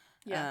tell.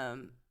 Yeah.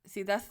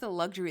 See, that's the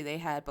luxury they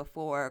had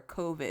before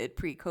COVID,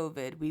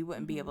 pre-COVID. We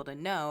wouldn't be able to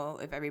know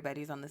if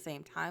everybody's on the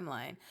same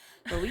timeline.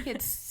 But we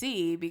could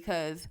see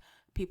because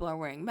people are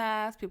wearing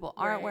masks, people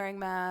aren't wearing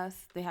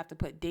masks. They have to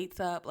put dates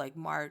up, like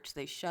March,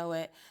 they show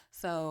it.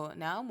 So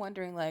now I'm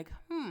wondering, like,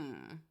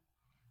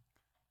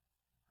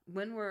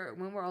 when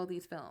were all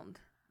these filmed?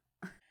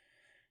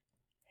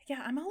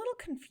 Yeah, I'm a little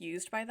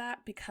confused by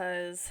that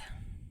because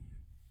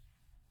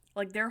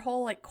like their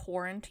whole like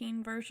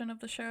quarantine version of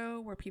the show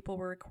where people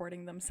were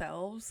recording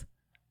themselves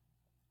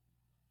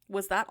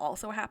Was that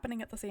also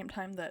happening at the same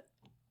time that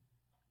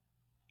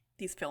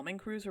these filming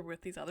crews were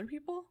with these other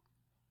people?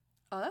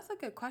 Oh, that's a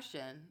good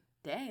question.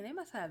 Dang, they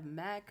must have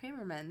mad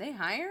cameramen. They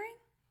hiring?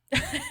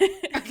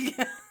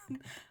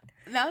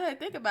 Now that I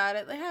think about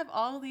it, they have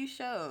all these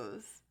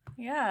shows.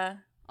 Yeah.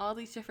 All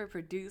these different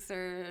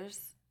producers.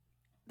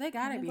 They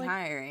gotta be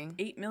hiring.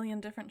 8 million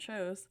different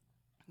shows.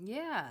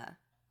 Yeah.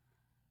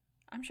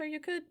 I'm sure you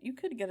could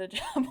get a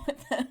job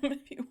with them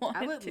if you wanted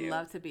to. I would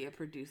love to be a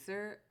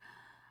producer,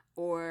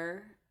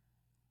 or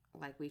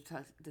like we've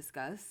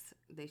discussed,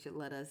 they should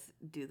let us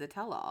do the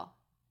tell-all.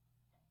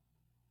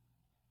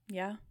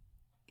 Yeah.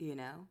 You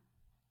know?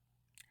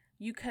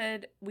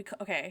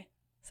 Okay,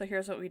 so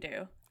here's what we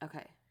do.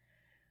 Okay.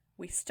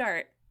 We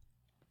start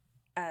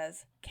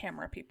as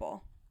camera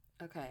people.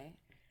 Okay.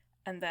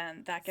 And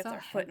then that gets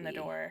our foot in the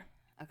door.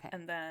 Okay.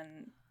 And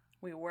then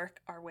we work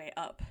our way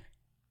up.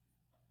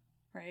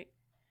 Right?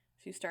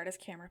 So you start as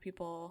camera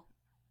people,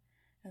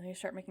 and then you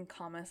start making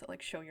comments that,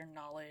 like, show your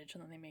knowledge,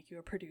 and then they make you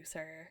a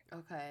producer.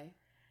 Okay.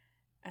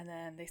 And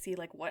then they see,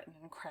 like, what an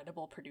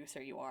incredible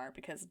producer you are,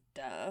 because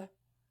duh.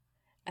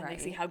 And they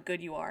see how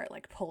good you are at,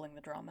 like, pulling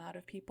the drama out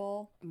of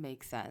people.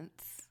 Makes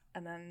sense.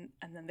 And then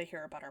they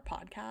hear about our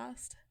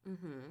podcast.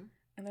 Mm-hmm.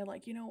 And they're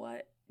like, you know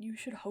what? You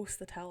should host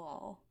the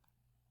tell-all.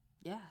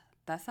 Yeah.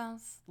 That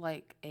sounds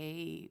like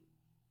a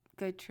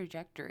good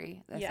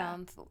trajectory. That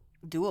sounds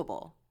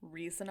doable.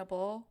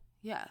 Reasonable.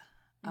 Yeah.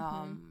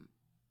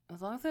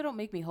 As long as they don't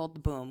make me hold the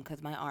boom,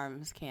 because my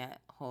arms can't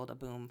hold a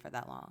boom for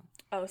that long.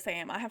 Oh,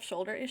 same. I have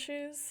shoulder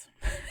issues.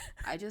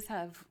 I just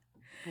have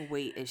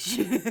weight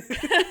issues.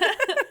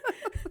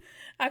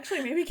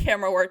 Actually, maybe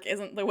camera work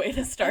isn't the way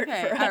to start for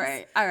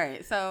us. All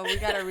right. So we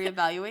got to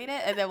reevaluate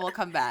it, and then we'll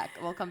come back.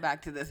 We'll come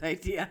back to this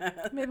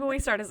idea. Maybe we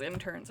start as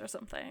interns or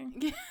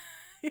something.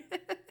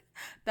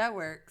 That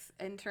works.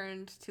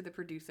 Interns to the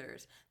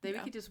producers. Then we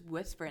could just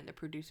whisper in the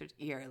producer's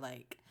ear,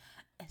 like,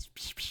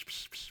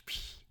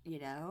 you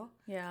know?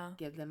 Yeah.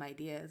 Give them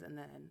ideas, and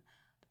then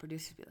the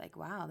producers be like,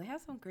 wow, they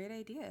have some great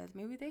ideas.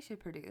 Maybe they should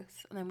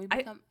produce. And then we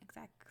become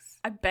execs.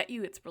 I bet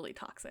you it's really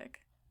toxic.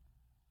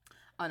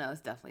 Oh, no,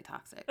 it's definitely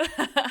toxic.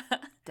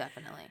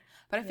 Definitely.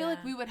 But I feel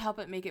like we would help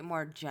it make it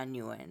more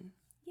genuine.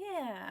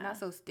 Yeah. Not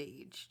so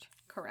staged.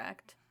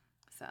 Correct.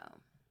 So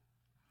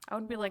I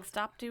would be like,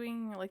 stop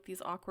doing, like,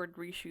 these awkward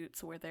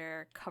reshoots where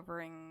they're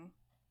covering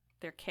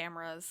their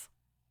cameras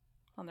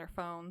on their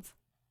phones.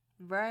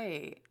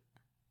 Right.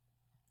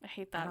 I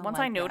hate that. Once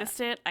I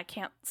noticed it, I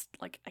can't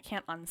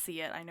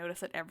unsee it. I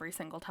notice it every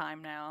single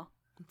time now.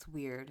 It's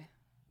weird.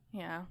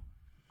 Yeah.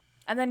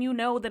 And then you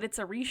know that it's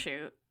a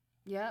reshoot.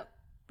 Yep.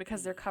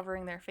 Because they're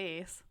covering their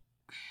face.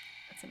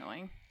 It's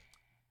annoying.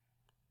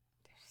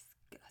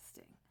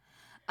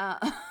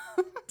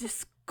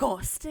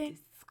 Disgusting.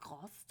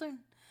 Disgusting.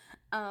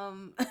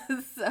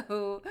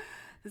 So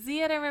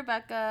Ziad and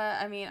Rebecca,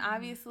 I mean,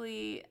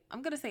 obviously,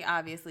 I'm going to say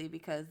obviously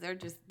because they're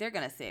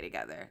going to stay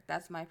together.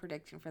 That's my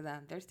prediction for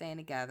them. They're staying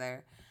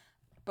together.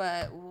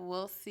 But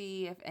we'll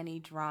see if any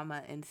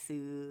drama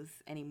ensues,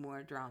 any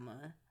more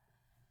drama.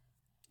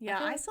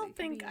 Yeah, I still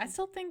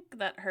think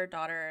that her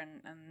daughter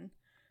and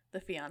the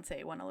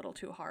fiance went a little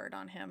too hard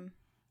on him.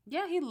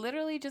 Yeah, he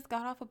literally just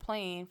got off a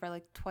plane for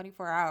like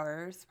 24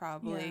 hours,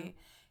 probably. Yeah.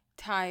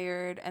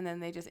 Tired, and then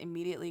they just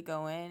immediately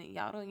go in.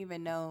 Y'all don't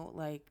even know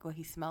like what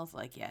he smells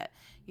like yet.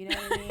 You know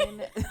what I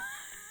mean?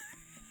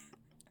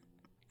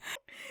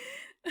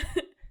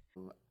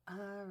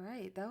 All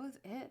right, that was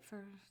it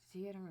for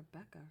Ziad and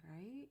Rebecca,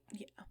 right?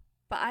 Yeah,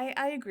 but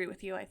I agree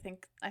with you. I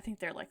think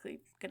they're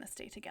likely gonna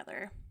stay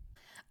together.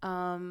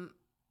 So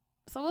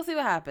we'll see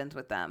what happens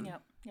with them.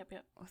 Yep.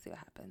 We'll see what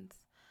happens.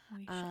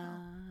 We shall.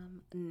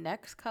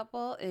 Next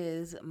couple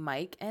is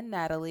Mike and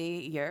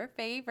Natalie, your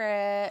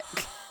favorite.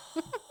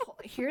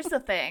 Here's the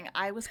thing.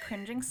 I was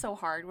cringing so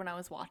hard when I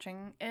was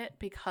watching it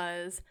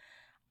because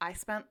I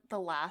spent the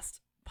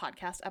last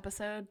podcast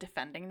episode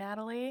defending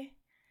Natalie.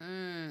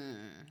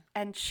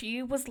 And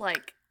she was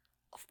like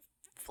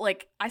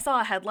I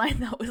saw a headline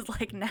that was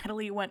like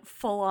Natalie went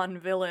full on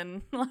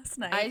villain last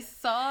night. I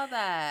saw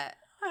that.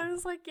 I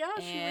was like, yeah,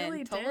 she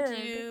really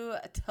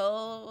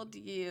told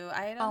you.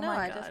 I don't know.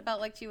 I just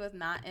felt like she was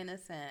not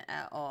innocent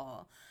at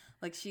all.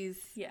 Like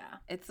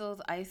it's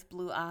those ice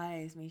blue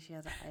eyes. Maybe she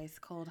has an ice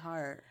cold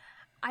heart.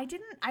 I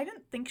didn't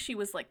think she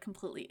was like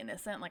completely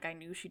innocent. Like I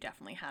knew she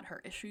definitely had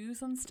her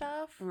issues and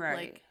stuff. Right.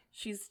 Like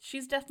she's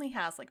definitely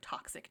has like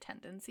toxic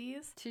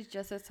tendencies. She's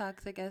just as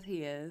toxic as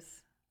he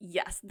is.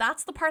 Yes,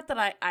 that's the part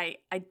that I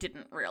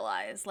didn't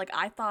realize. Like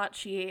I thought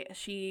she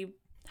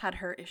had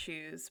her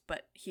issues,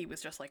 but he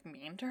was just like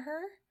mean to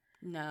her.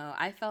 No,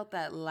 I felt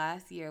that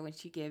last year when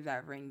she gave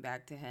that ring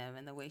back to him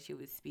and the way she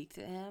would speak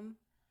to him.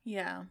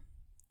 Yeah.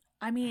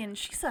 I mean,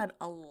 she said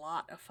a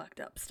lot of fucked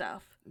up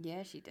stuff.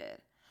 Yeah, she did.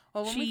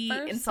 Well, when she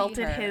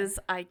insulted his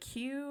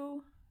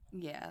IQ.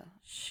 Yeah.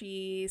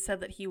 She said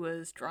that he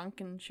was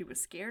drunk and she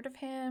was scared of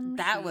him.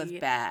 That was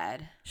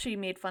bad. She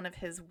made fun of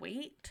his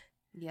weight.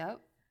 Yep.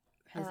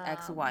 His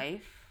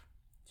ex-wife.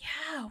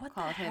 Yeah, what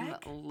called the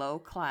heck? Called him low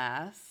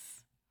class.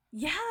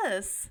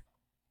 Yes.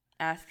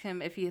 asked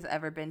him if he has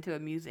ever been to a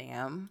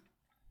museum.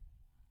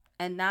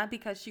 And not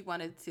because she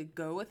wanted to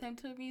go with him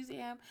to a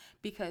museum,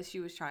 because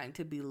she was trying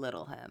to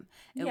belittle him.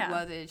 It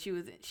wasn't, she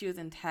was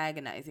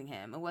antagonizing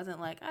him. It wasn't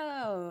like,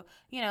 oh,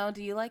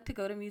 do you like to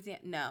go to museum?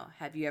 No.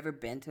 Have you ever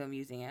been to a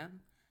museum?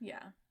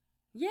 Yeah.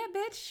 Yeah,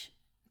 bitch.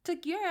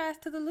 Took your ass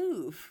to the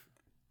Louvre.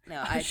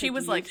 No, she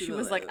was like,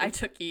 I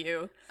took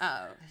you.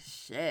 Oh,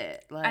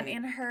 shit. And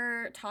in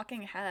her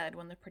talking head,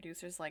 when the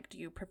producer's like, do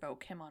you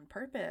provoke him on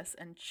purpose?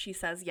 And she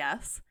says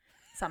yes,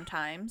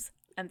 sometimes.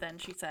 And then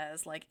she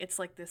says, like, it's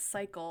like this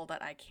cycle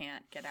that I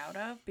can't get out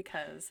of,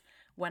 because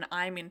when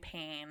I'm in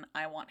pain,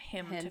 I want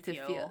him to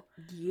feel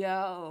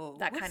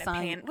that kind of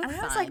pain. And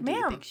I was like,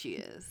 ma'am, she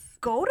is?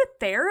 Go to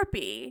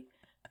therapy.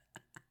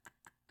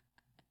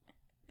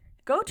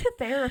 Go to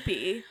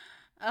therapy.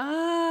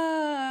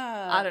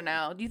 I don't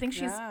know. Do you think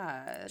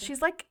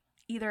she's like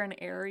either an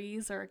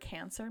Aries or a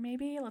Cancer,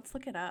 maybe? Let's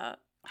look it up.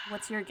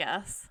 What's your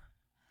guess?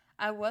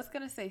 I was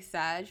going to say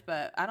Sag,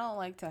 but I don't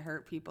like to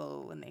hurt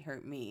people when they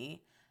hurt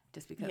me,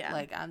 just because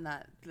like I'm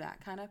not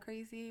that kind of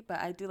crazy, but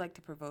I do like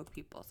to provoke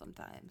people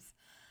sometimes.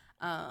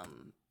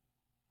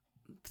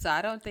 So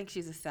I don't think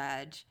she's a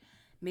Sag.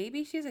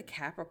 Maybe she's a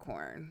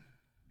Capricorn.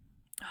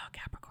 Oh,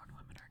 Capricorn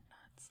women are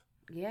nuts.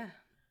 Yeah.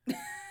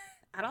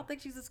 I don't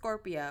think she's a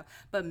Scorpio,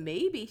 but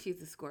maybe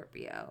she's a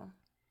Scorpio.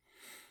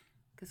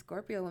 Because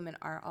Scorpio women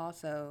are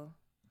also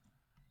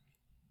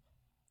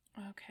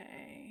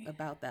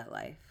about that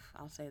life.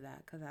 I'll say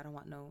that because I don't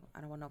want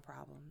no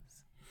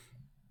problems.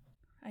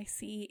 I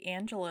see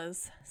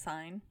Angela's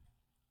sign.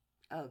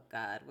 Oh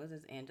God, what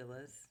is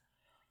Angela's?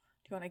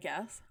 Do you want to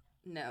guess?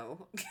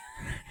 No,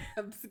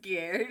 I'm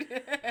scared.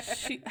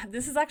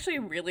 This is actually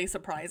really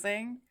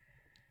surprising.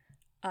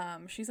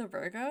 She's a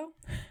Virgo.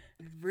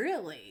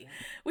 Really?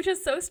 Which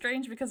is so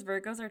strange because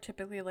Virgos are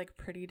typically like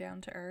pretty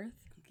down to earth.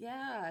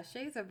 Yeah,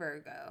 Shay's a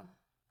Virgo.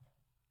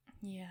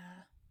 Yeah.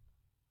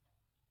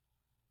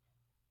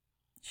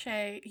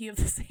 Shay, you have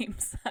the same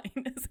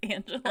sign as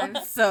Angela. I'm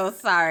so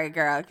sorry,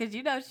 girl, because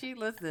she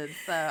listens,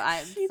 so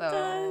I'm she so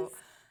does.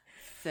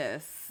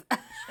 Sis.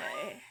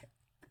 Shay.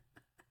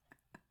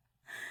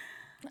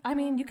 I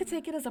mean, you could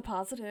take it as a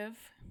positive.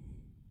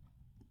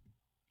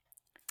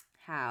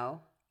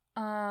 How?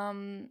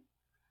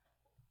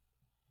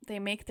 They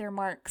make their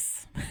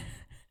marks.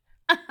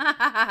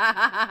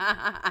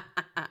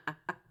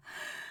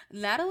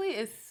 Natalie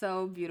is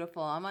so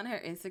beautiful. I'm on her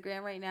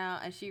Instagram right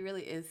now, and she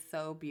really is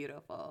so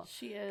beautiful.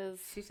 She is.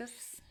 She's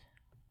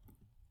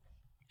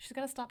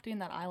got to stop doing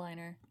that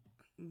eyeliner.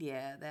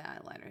 Yeah, that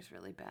eyeliner's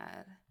really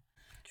bad.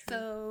 True.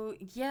 So,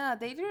 yeah,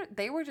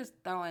 they were just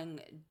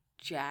throwing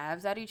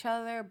jabs at each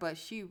other, but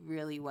she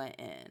really went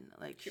in.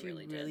 Like, she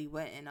really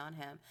went in on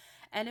him.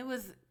 And it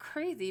was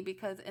crazy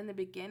because in the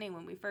beginning,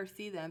 when we first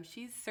see them,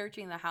 she's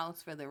searching the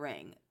house for the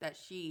ring that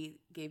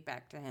she gave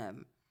back to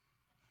him.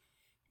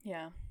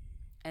 Yeah.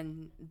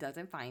 And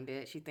doesn't find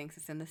it. She thinks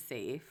it's in the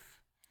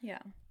safe. Yeah.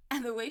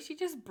 And the way she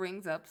just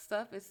brings up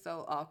stuff is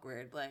so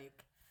awkward.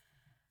 Like,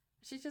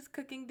 she's just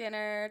cooking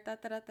dinner,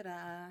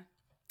 da-da-da-da-da.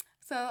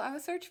 So I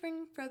was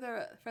searching for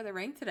the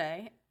ring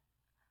today.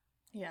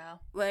 Yeah.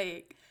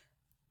 Like,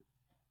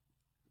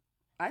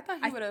 I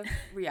thought he would have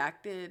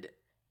reacted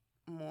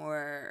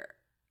more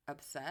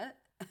upset.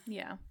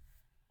 Yeah.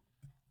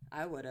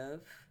 I would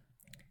have.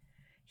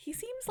 He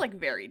seems like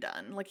very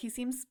done. Like, he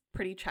seems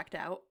pretty checked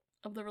out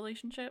of the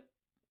relationship.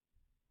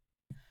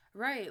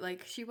 Right.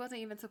 Like, she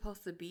wasn't even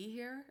supposed to be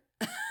here.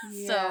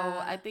 Yeah. So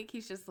I think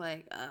he's just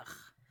like, ugh.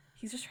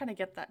 He's just trying to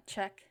get that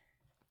check.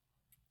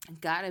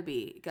 Gotta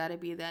be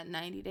that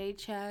 90-day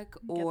check,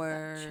 get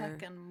or that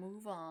check and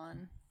move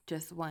on.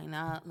 Just why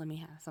not? Let me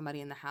have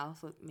somebody in the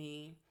house with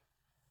me.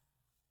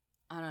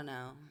 I don't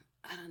know.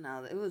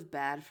 It was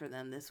bad for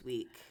them this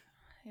week.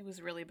 It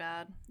was really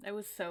bad. It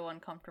was so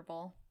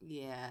uncomfortable.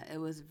 Yeah, it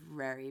was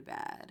very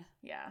bad.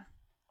 Yeah.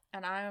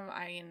 And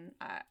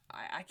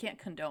I can't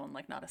condone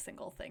like not a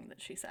single thing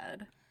that she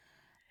said.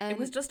 And it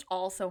was just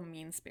all so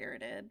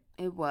mean-spirited.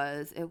 It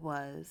was.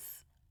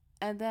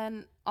 And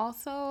then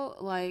also,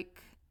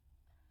 like,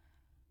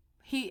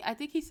 I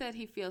think he said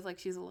he feels like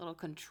she's a little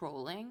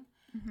controlling.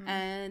 Mm-hmm.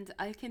 And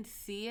I can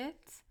see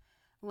it.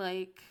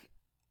 Like,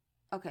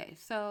 okay,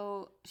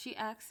 so she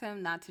asks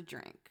him not to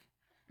drink.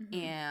 Mm-hmm.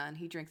 And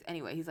he drinks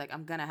anyway. He's like,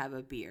 I'm going to have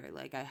a beer.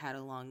 Like, I had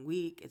a long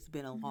week. It's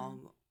been a mm-hmm.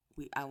 long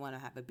week. I want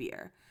to have a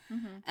beer.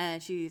 Mm-hmm.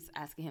 And she's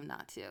asking him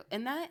not to.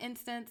 In that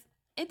instance,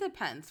 it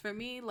depends. For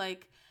me,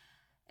 like,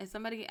 if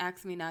somebody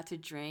asks me not to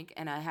drink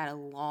and I had a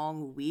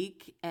long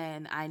week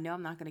and I know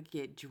I'm not going to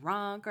get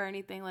drunk or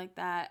anything like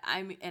that,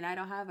 and I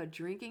don't have a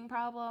drinking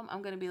problem,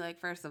 I'm going to be like,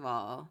 first of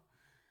all,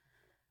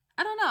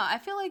 I don't know. I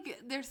feel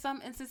like there's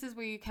some instances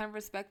where you can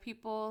respect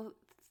people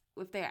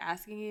if they're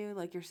asking you,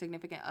 like your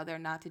significant other,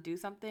 not to do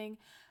something.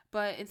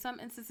 But in some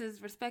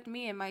instances, respect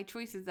me and my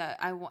choices that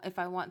if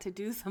I want to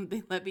do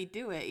something, let me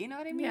do it. You know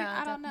what I mean? Yeah,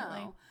 I don't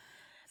definitely know.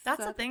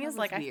 That's the thing is,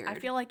 like, I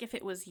feel like if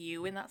it was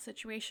you in that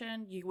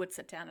situation, you would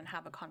sit down and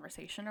have a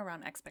conversation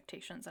around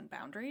expectations and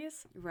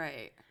boundaries.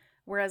 Right.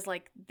 Whereas,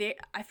 like,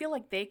 I feel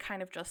like they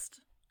kind of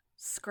just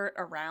skirt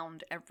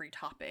around every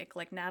topic.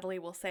 Like, Natalie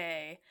will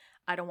say,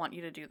 I don't want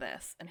you to do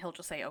this, and he'll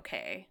just say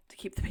okay to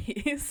keep the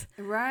peace.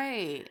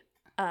 Right.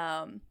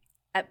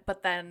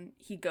 But then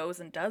he goes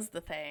and does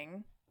the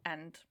thing,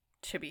 and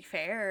to be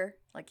fair,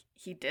 like,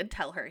 he did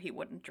tell her he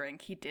wouldn't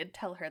drink. He did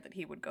tell her that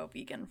he would go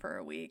vegan for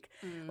a week.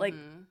 Mm-hmm. Like,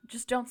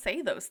 just don't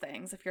say those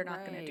things if you're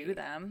not going to do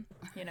them,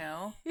 you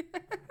know?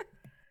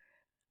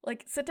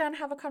 Like, sit down and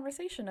have a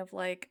conversation of,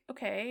 like,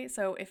 okay,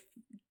 so if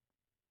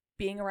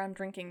being around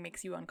drinking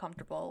makes you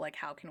uncomfortable, like,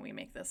 how can we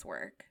make this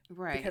work?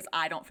 Right. Because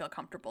I don't feel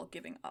comfortable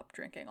giving up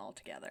drinking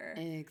altogether.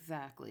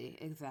 Exactly.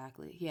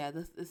 Yeah,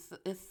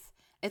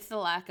 it's the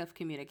lack of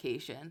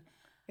communication.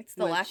 It's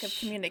the lack of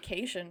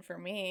communication for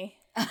me.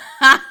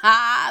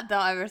 Don't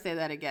ever say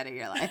that again in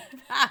your life.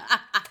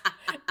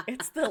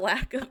 It's the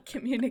lack of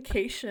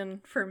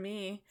communication for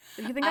me.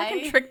 Do you think I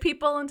can trick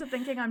people into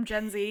thinking I'm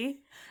Gen Z?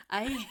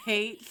 I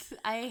hate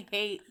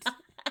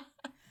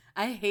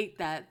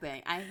that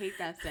thing. I hate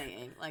that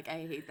saying. Like,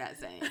 I hate that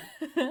saying.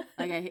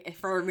 Like,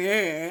 for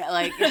me,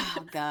 like,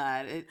 oh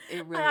God, it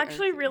really. I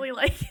actually really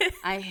like it.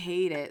 I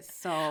hate it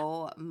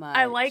so much.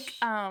 I like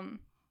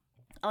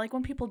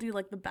when people do,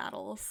 like, the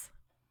battles.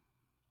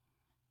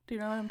 Do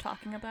you know what I'm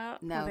talking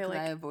about? No, because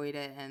I avoid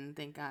it, and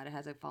thank God it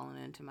hasn't fallen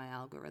into my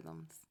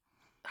algorithms.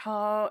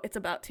 Oh, it's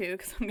about to,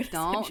 because I'm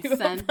going to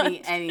send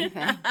me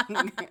anything.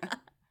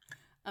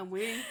 I'm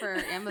waiting for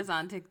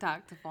Amazon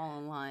TikTok to fall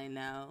in line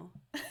now.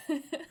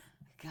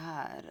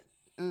 God.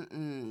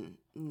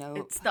 No.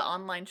 It's the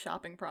online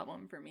shopping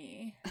problem for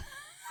me.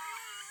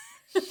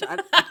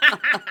 Shut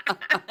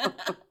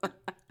up.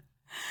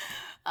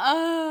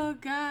 Oh,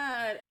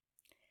 God.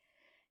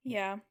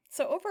 Yeah.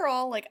 So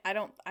overall, like, I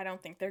don't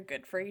think they're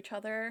good for each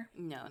other.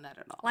 No, not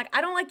at all. Like, I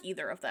don't like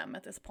either of them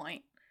at this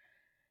point.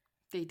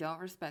 They don't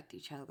respect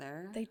each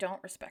other.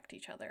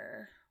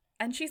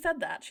 And she said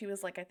that. She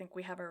was like, I think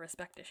we have a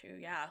respect issue.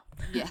 Yeah.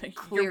 Yeah,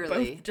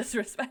 clearly. You're both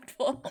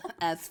disrespectful.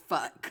 As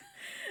fuck.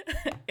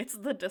 It's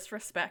the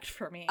disrespect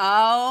for me.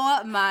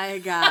 Oh, my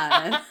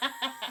God.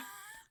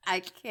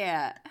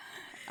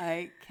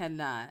 I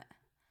cannot.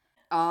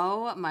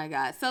 Oh, my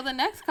God. So the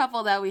next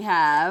couple that we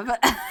have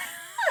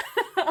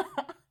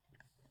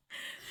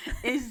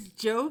is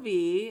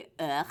Jovi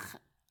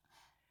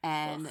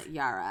and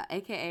Yara,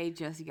 a.k.a.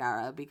 just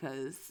Yara,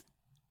 because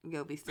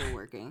Jovi's still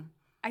working.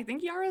 I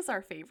think Yara's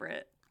our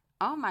favorite.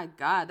 Oh my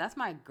God, that's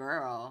my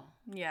girl.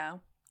 Yeah.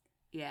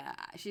 Yeah,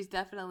 she's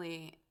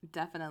definitely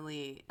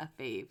a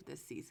fave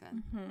this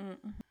season.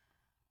 Mm-hmm.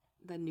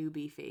 The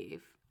newbie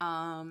fave.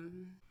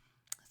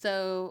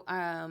 So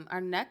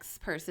our next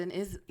person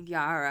is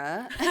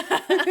Yara.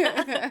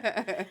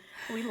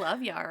 We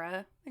love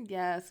Yara.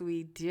 Yes,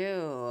 we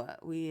do.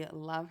 We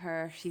love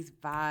her. She's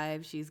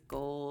vibes. She's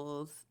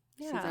goals.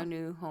 Yeah. She's our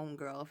new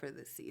homegirl for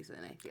this season,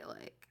 I feel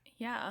like.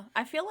 Yeah.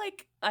 I feel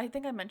like, I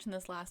think I mentioned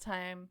this last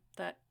time,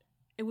 that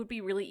it would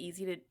be really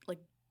easy to, like,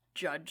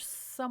 judge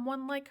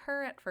someone like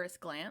her at first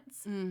glance.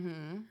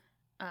 Mm-hmm.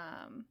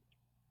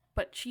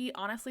 But she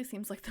honestly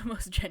seems like the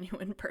most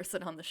genuine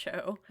person on the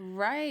show.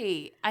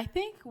 Right. I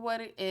think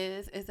what it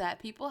is that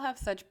people have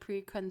such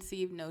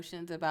preconceived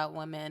notions about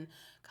women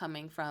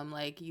coming from,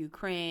 like,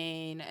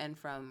 Ukraine and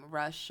from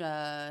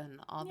Russia and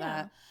all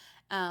that.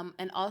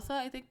 And also,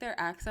 I think their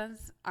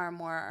accents are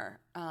more,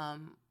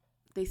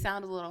 they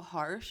sound a little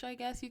harsh, I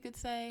guess you could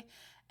say.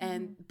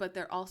 And but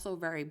they're also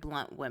very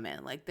blunt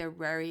women. Like, they're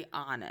very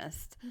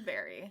honest.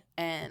 Very.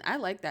 And I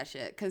like that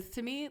shit. Because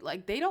to me,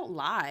 like, they don't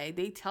lie.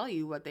 They tell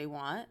you what they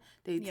want.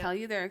 They tell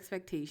you their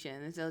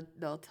expectations.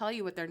 They'll tell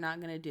you what they're not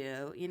going to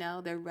do. You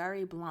know, they're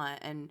very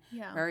blunt and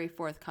very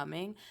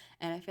forthcoming.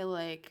 And I feel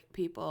like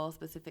people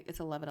it's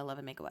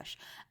 11/11 Make-A-Wish.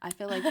 I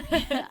feel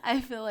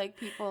like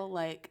people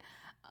like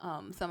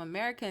some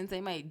Americans, they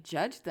might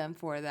judge them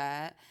for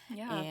that.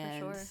 Yeah,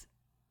 and for sure.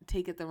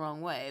 Take it the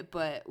wrong way.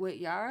 But with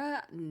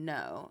Yara,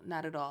 no,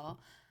 not at all.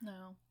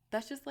 No.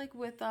 That's just like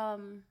with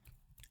Anfisa.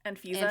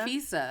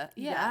 Yeah.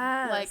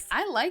 Yes. Like,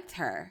 I liked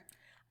her.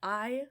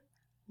 I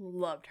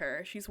loved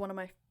her. She's one of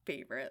my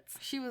favorites.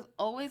 She was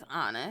always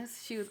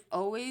honest. She was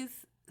always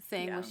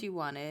saying what she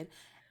wanted.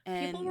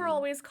 And people were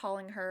always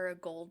calling her a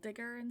gold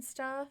digger and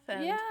stuff.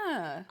 And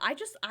yeah. I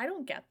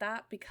don't get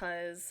that,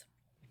 because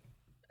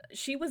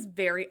she was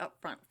very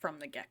upfront from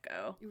the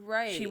get-go.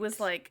 Right. She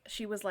was like,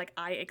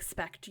 I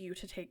expect you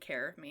to take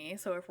care of me.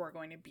 So if we're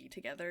going to be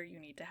together, you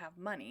need to have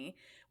money.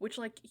 Which,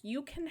 like,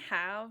 you can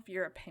have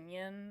your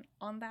opinion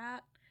on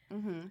that.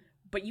 Mm-hmm.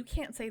 But you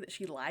can't say that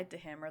she lied to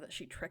him or that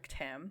she tricked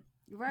him.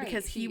 Right.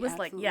 Because he was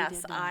like,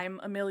 yes, I'm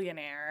a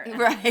millionaire.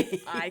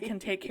 Right. I can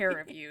take care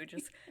of you.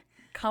 Just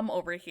come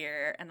over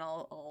here and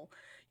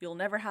you'll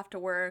never have to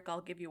work.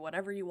 I'll give you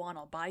whatever you want.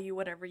 I'll buy you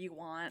whatever you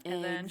want.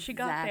 And then she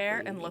got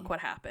there, and look what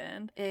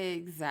happened.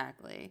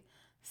 Exactly.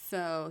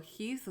 So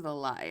he's the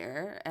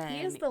liar.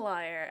 He is the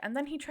liar. And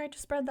then he tried to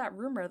spread that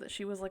rumor that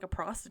she was, like, a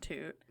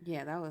prostitute.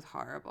 Yeah, that was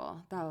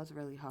horrible. That was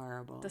really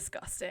horrible.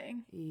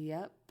 Disgusting.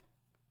 Yep.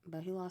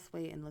 But he lost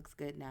weight and looks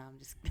good now. I'm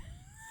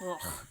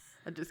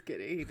just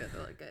kidding. He doesn't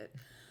look good.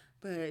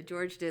 But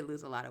George did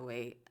lose a lot of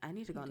weight. I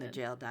need to go on the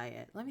jail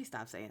diet. Let me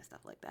stop saying stuff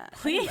like that.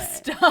 Please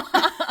stop.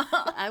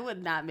 I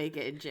would not make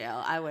it in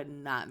jail. I would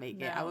not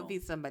make it. I would be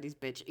somebody's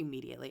bitch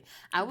immediately.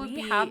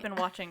 We have been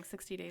watching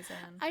 60 Days In.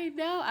 I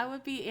know. I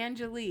would be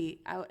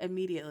Angelique.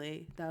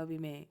 Immediately. That would be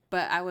me.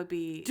 But I would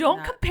be.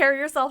 Don't compare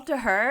yourself to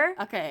her.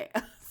 Okay.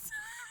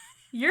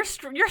 You're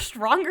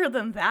stronger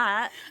than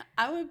that.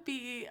 I would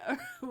be.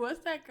 What's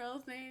that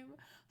girl's name?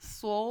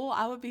 Swole.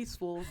 I would be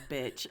Swole's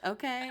bitch.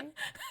 Okay.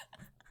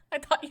 I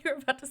thought you were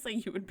about to say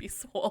you would be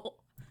Swole.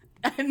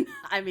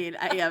 I mean,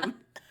 I am.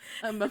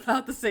 I'm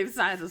about the same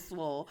size as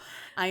Swole.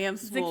 I am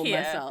Swole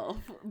myself,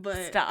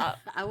 but stop.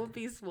 I would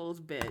be Swole's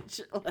bitch.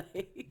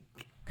 Like,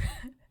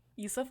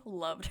 Yusuf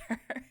loved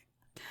her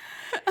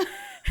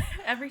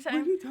every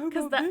time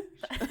because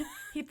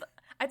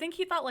I think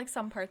he thought like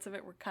some parts of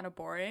it were kind of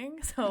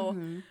boring. So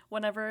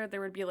whenever there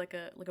would be like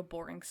a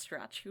boring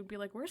stretch, he would be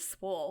like, "Where's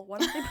Swole? Why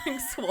don't they bring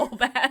Swole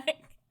back?"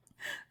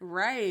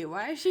 Right.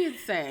 Why is she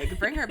insane?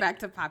 Bring her back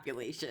to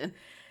population.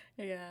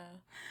 Yeah.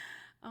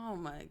 Oh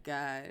my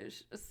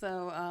gosh.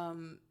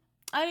 So,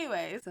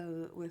 anyway,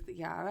 so with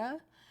Yara,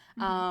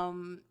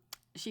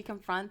 she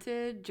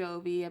confronted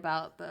Jovi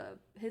about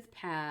his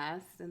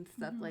past and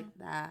stuff like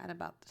that,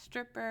 about the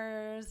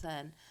strippers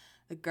and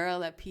the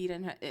girl that peed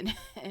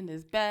in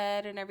his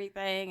bed and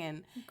everything.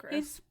 And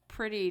he's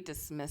pretty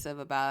dismissive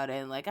about it.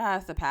 And like,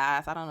 it's the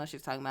past. I don't know what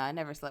she's talking about. I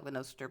never slept with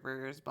no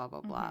strippers, blah,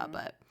 blah, blah.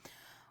 But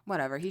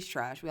whatever, he's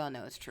trash. We all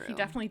know it's true. He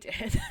definitely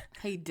did.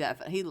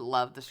 He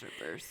loved the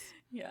strippers.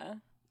 Yeah.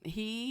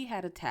 He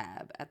had a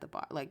tab at the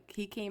bar. Like,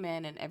 he came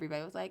in and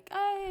everybody was like,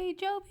 "Hey,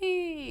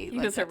 Jovi." He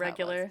was a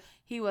regular.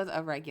 He was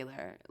a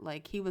regular.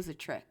 Like, he was a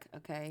trick,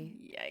 okay?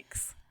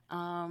 Yikes.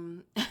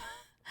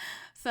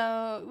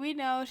 So we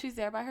know she's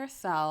there by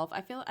herself.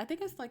 I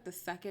think it's like the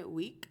second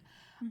week.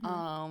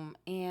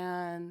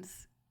 And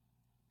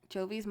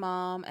Jovi's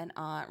mom and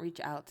aunt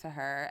reach out to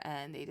her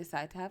and they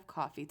decide to have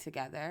coffee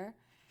together.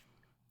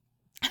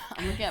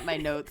 I'm looking at my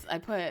notes. I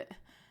put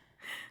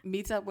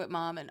meets up with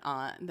mom and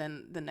aunt.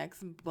 Then the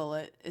next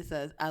bullet, it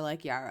says, "I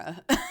like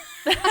Yara."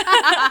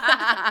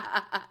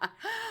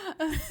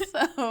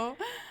 So,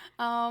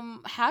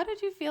 how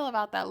did you feel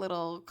about that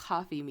little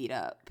coffee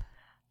meetup?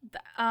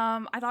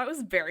 I thought it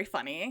was very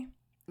funny.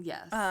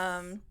 Yes.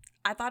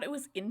 I thought it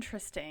was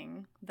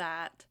interesting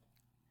that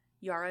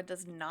Yara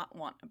does not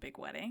want a big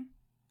wedding.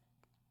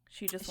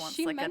 She just wants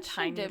like a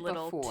tiny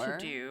little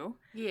to-do.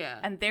 Yeah.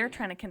 And they're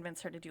trying to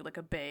convince her to do like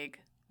a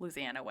big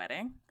Louisiana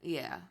wedding.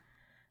 Yeah.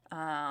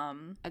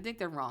 I think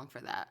they're wrong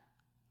for that.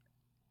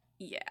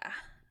 Yeah.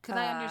 Because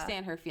I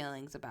understand her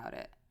feelings about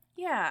it.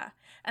 Yeah.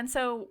 And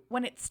so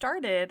when it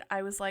started,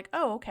 I was like,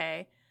 oh,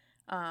 okay.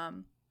 That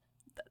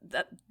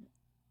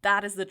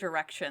is the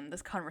direction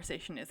this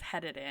conversation is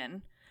headed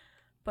in.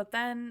 But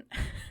then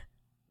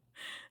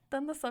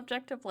the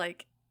subject of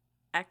like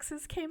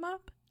exes came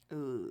up.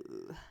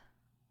 Ooh.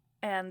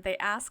 And they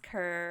ask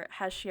her,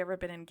 has she ever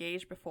been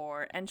engaged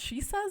before? And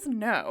she says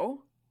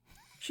no.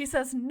 She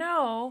says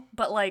no,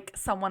 but like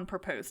someone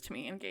proposed to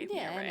me and gave me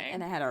a ring.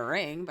 And I had a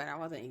ring, but I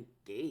wasn't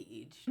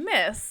engaged.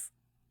 Miss.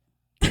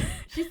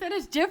 She said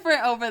it's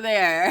different over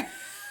there.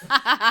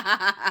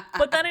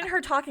 But then in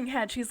her talking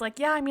head, she's like,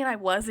 yeah, I mean, I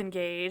was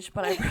engaged,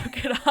 but I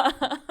broke it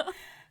up.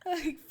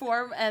 Like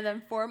 4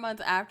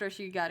 months after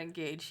she got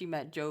engaged, she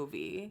met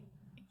Jovi.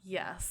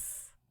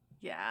 Yes.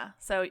 Yeah.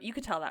 So you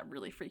could tell that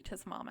really freaked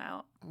his mom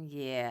out.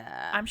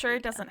 Yeah. I'm sure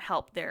it doesn't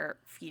help their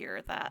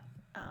fear that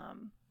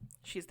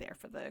she's there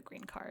for the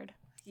green card.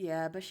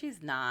 Yeah, but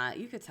she's not.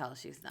 You could tell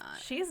she's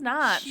not. She's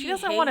not. She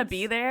doesn't want to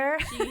be there.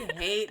 She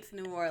hates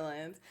New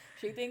Orleans.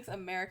 She thinks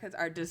Americans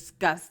are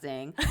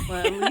disgusting.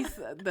 Well, at least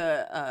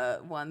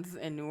the ones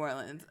in New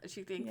Orleans.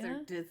 She thinks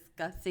they're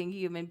disgusting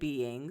human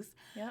beings.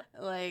 Yep.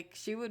 Like,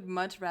 she would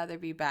much rather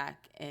be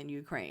back in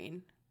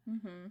Ukraine.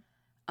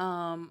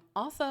 Mm-hmm.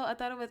 Also, I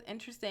thought it was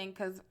interesting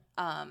because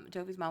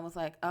Jovi's mom was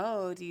like,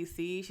 "Oh, do you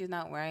see she's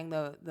not wearing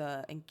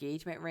the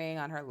engagement ring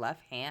on her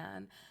left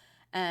hand?"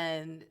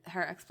 And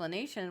her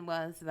explanation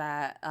was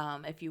that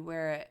if you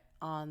wear it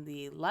on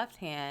the left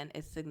hand,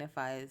 it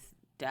signifies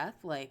death,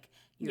 like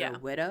you're a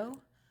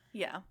widow.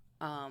 Yeah.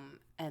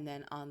 And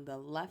then on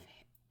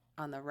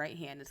the right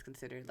hand is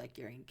considered like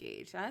you're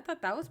engaged. And I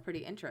thought that was pretty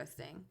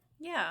interesting.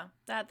 Yeah,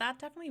 that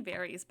definitely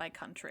varies by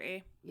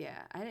country.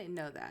 Yeah, I didn't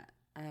know that.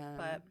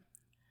 But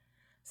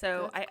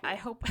so I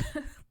hope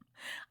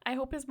I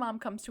hope his mom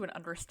comes to an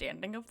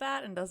understanding of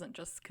that and doesn't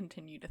just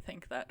continue to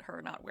think that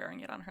her not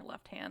wearing it on her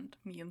left hand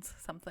means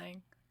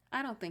something.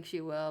 I don't think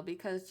she will,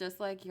 because just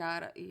like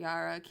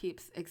Yara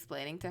keeps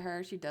explaining to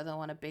her, she doesn't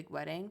want a big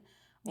wedding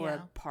or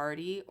a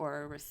party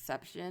or a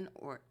reception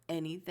or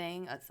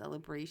anything, a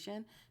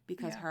celebration,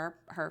 because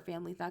her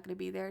family's not going to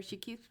be there. She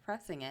keeps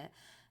pressing it.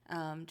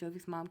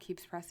 Jovi's mom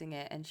keeps pressing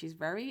it, and she's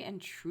very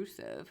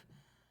intrusive.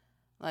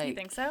 Like, you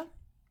think so?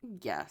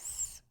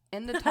 Yes.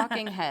 In the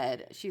talking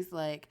head, she's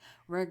like,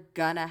 we're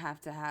gonna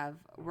have to have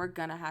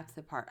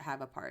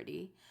a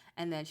party.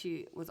 And then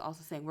she was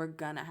also saying, we're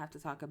gonna have to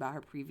talk about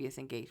her previous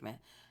engagement.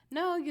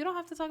 no, you don't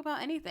have to talk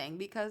about anything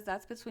because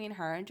that's between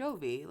her and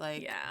Jovi.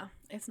 Like, yeah,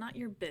 it's not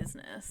your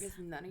business. It's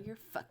none of your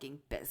fucking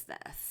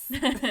business.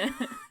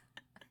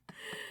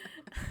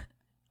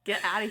 Get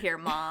out of here,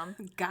 Mom.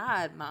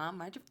 God, Mom,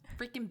 mind your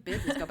freaking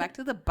business. Go back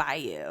to the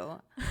bayou.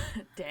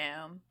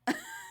 Damn.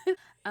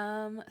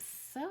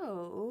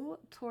 So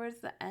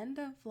towards the end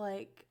of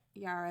like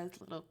Yara's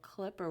little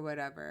clip or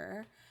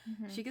whatever,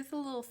 she gets a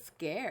little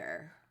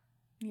scare.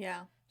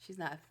 Yeah. She's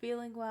not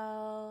feeling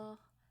well.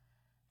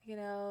 You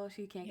know,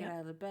 she can't get out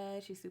of the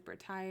bed. She's super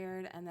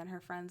tired. And then her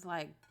friend's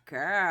like,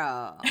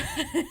 girl.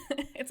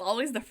 It's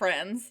always the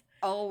friends.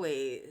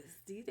 Always.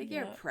 Do you think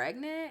you're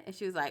pregnant? And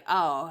she was like,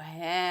 oh,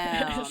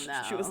 hell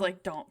no. She was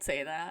like, don't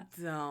say that.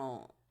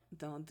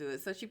 Don't do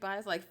it. So she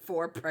buys like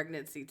 4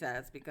 pregnancy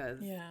tests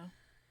because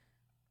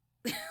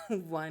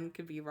one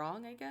could be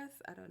wrong, I guess.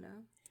 I don't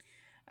know.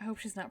 I hope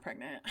she's not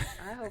pregnant.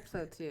 I hope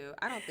so too.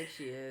 I don't think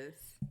she is.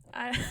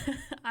 I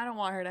don't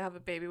want her to have a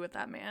baby with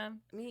that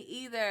man. Me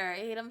either. I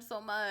hate him so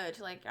much.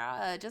 Like,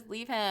 just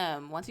leave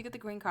him. Once you get the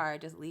green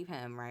card, just leave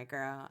him, right,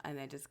 girl? And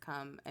then just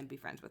come and be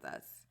friends with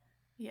us.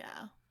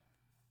 Yeah.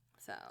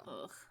 So.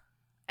 Ugh.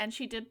 And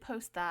she did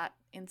post that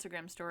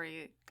Instagram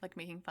story, like,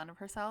 making fun of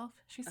herself.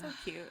 She's so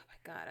cute. Oh,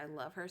 my God. I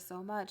love her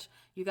so much.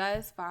 You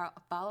guys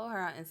follow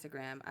her on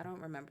Instagram. I don't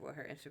remember what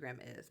her Instagram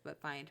is,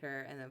 but find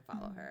her and then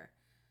follow her.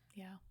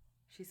 Yeah.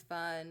 She's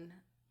fun.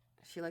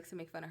 She likes to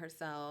make fun of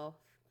herself.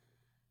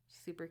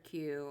 She's super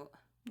cute.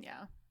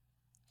 Yeah.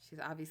 She's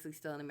obviously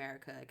still in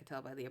America. I could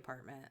tell by the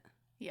apartment.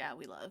 Yeah,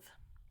 we love.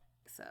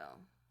 So.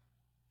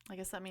 I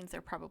guess that means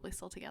they're probably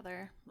still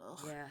together. Ugh.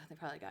 Yeah, they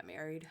probably got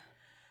married.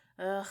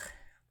 Ugh.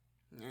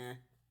 Yeah.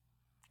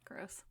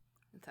 Gross.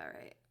 It's all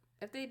right.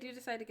 If they do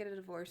decide to get a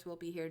divorce, we'll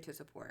be here to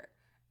support.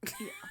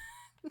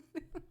 Yeah.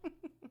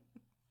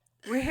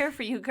 We're here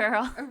for you,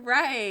 girl.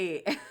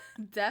 Right.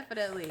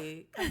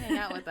 Definitely. Come hang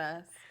out with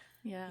us.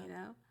 Yeah. You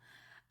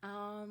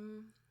know?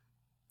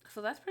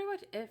 So that's pretty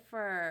much it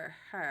for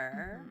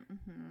her.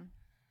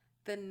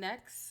 The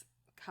next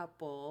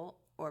couple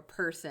or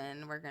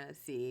person we're going to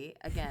see,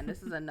 again,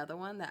 this is another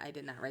one that I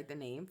did not write the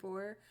name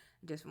for.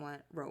 Just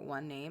wrote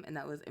one name, and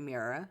that was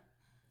Amira.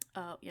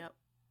 Oh, yep.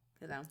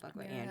 Because I don't fuck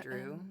with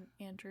Andrew.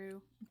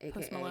 Andrew. AKA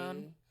Post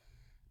Malone.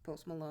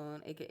 Post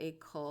Malone, a.k.a.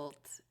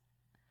 Cult,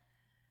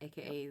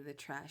 a.k.a. the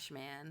Trash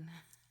Man.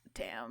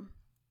 Damn.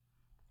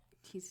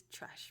 He's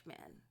Trash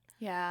Man.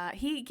 Yeah,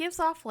 he gives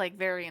off, like,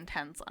 very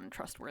intense,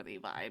 untrustworthy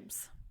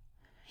vibes.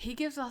 He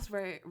gives us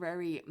very,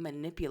 very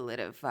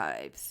manipulative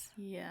vibes.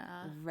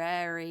 Yeah.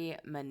 Very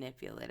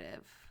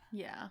manipulative.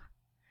 Yeah.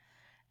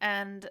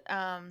 And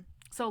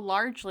so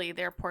largely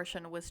their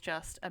portion was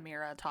just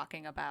Amira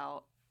talking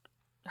about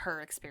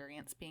her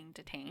experience being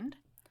detained.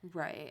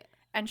 Right.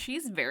 And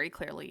she's very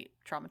clearly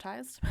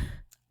traumatized.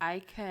 I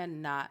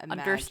cannot imagine.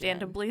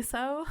 Understandably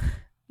so.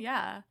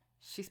 Yeah.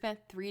 She spent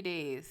 3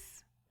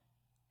 days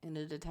in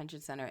a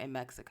detention center in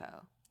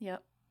Mexico.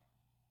 Yep.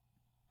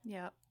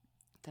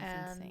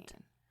 That's insane.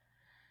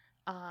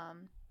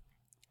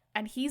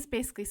 And he's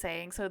basically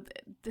saying, so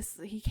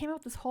he came up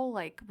with this whole,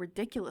 like,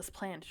 ridiculous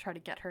plan to try to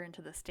get her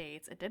into the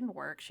States. It didn't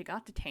work. She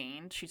got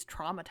detained. She's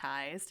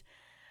traumatized.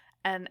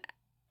 And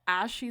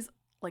as she's,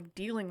 like,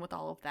 dealing with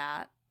all of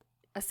that,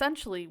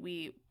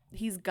 essentially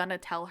he's gonna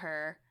tell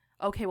her,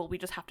 okay, well, we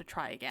just have to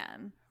try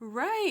again.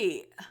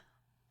 Right.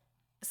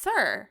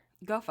 Sir.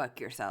 Go fuck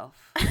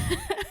yourself.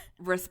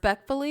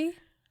 Respectfully,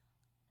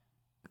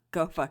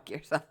 go fuck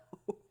yourself.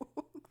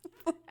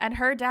 And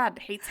her dad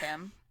hates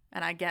him.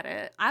 And I get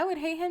it. I would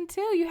hate him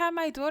too. You have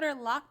my daughter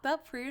locked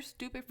up for your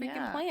stupid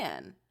freaking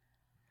plan.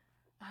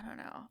 I don't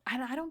know.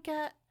 I don't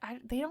get.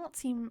 They don't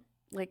seem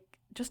like,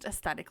 just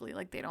aesthetically,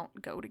 like they don't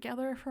go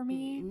together for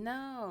me.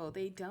 No,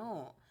 they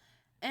don't.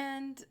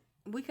 And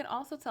we could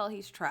also tell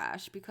he's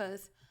trash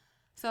because,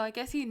 so I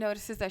guess he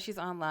notices that she's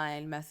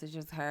online,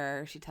 messages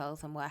her. She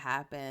tells him what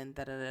happened.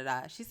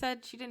 She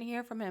said she didn't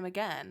hear from him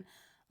again.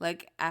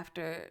 Like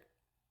after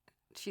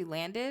she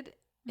landed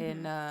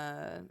in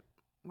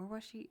where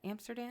was she?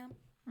 Amsterdam?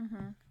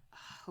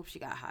 I hope she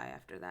got high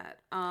after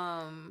that.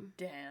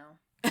 Damn.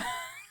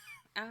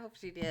 I hope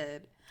she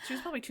did. She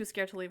was probably too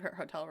scared to leave her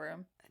hotel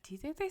room. Do you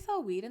think they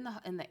sell weed in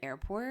the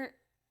airport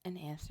in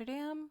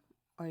Amsterdam?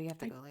 Or you have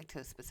to go like to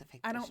a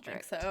specific district? I don't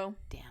think so.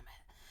 Damn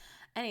it.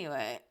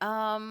 Anyway,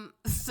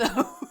 so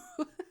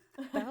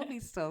that would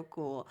be so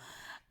cool.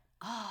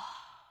 Oh,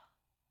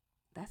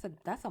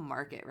 that's a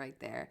market right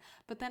there.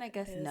 But then I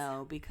guess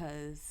no,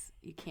 because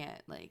you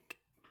can't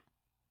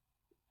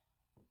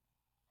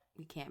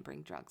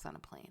bring drugs on a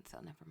plane, so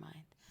never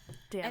mind.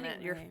 Damn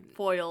it, you're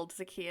foiled,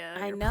 Zakia.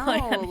 I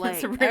know,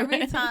 like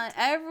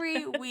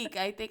every week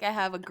I think I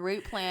have a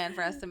great plan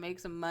for us to make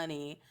some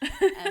money,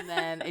 and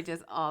then it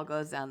just all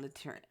goes down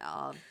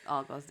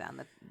all goes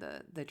down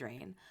the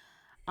drain.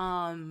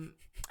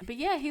 But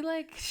yeah, he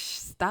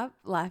stop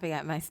laughing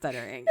at my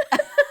stuttering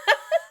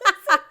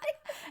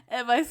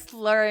and my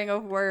slurring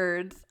of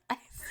words. I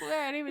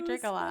swear I didn't even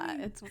drink a lot.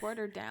 It's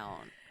watered down.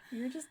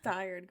 You're just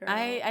tired, girl.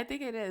 I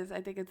think it is.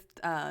 I think it's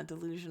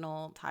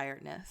delusional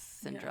tiredness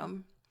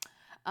syndrome.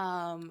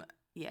 Yeah.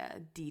 Yeah,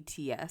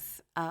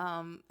 DTS.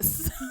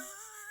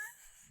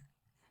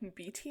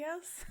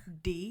 BTS?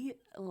 D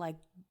like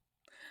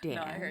Dan.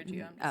 No, I heard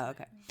you.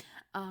 Okay.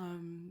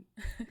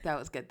 That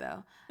was good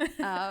though.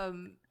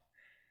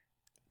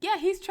 Yeah,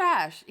 he's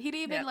trash. He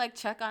didn't even like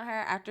check on her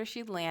after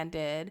she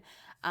landed.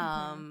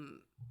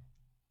 And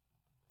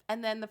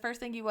then the first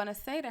thing you want to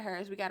say to her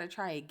is, we got to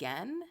try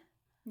again.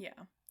 Yeah.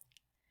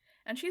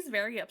 And she's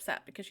very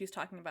upset because she's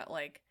talking about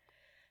like,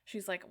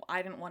 she's like, well,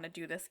 I didn't want to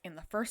do this in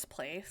the first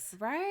place.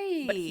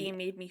 Right. But he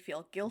made me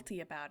feel guilty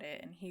about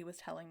it. And he was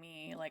telling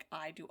me, like,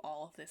 I do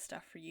all of this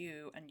stuff for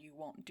you and you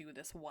won't do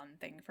this one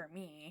thing for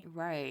me.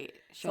 Right.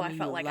 So I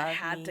felt like I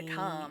had to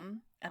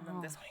come. And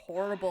then this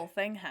horrible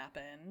thing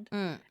happened.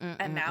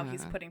 And now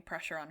he's putting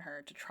pressure on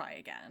her to try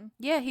again.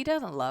 Yeah, he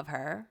doesn't love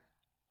her.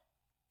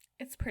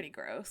 It's pretty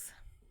gross.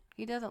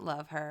 He doesn't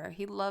love her.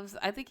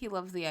 I think he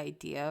loves the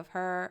idea of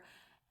her.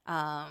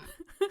 I'm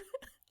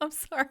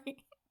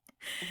sorry.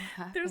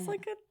 There's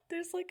like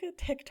a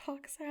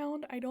TikTok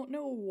sound. I don't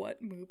know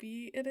what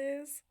movie it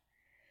is,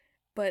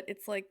 but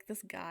it's like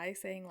this guy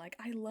saying like,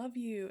 I love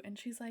you, and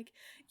she's like,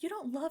 you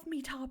don't love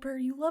me, Topper,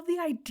 you love the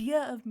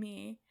idea of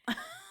me.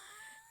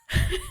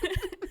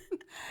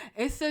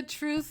 It's a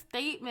true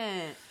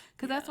statement,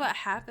 because that's what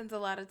happens a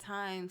lot of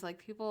times. Like,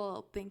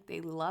 people think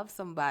they love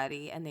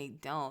somebody and they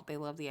don't. They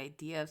love the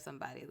idea of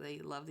somebody. They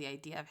love the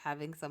idea of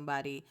having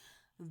somebody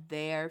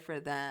there for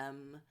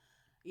them,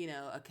 you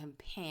know, a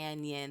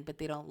companion, but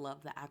they don't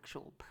love the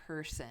actual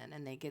person,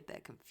 and they get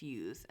that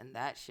confused, and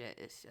that shit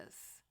is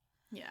just,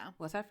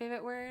 what's our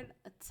favorite word?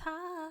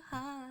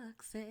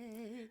 Toxic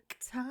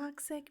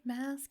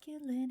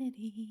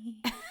masculinity.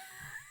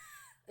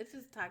 It's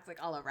just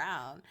toxic all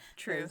around.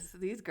 True.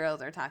 These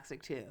girls are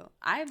toxic too.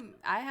 I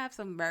have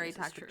some very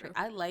toxic traits.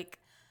 I like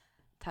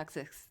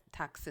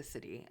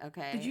toxicity.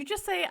 Okay. Did you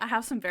just say I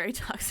have some very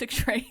toxic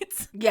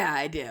traits? Yeah,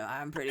 I do.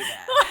 I'm pretty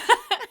bad.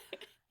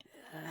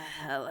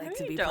 I like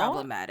to be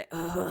problematic.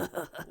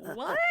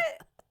 What?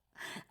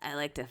 I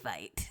like to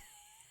fight.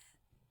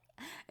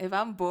 If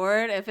I'm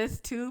bored, if it's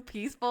too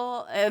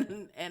peaceful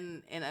and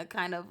in a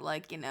kind of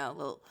like, you know,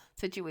 little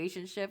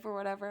situationship or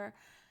whatever,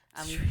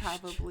 I'm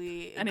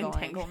probably an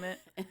entanglement.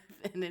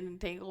 An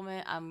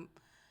entanglement. I'm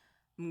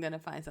gonna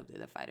find something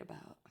to fight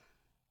about.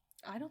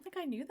 I don't think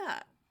I knew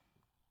that.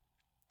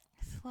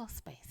 It's a little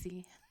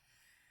spicy.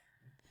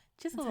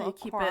 Just a little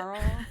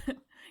quarrel.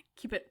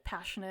 Keep it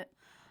passionate.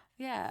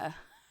 Yeah.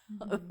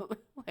 Mm-hmm.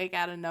 Like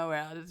out of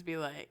nowhere, I'll just be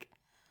like,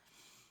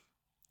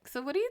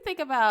 so what do you think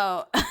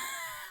about?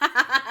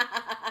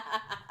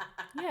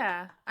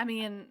 Yeah. I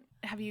mean,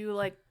 have you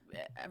like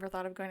ever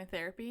thought of going to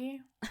therapy?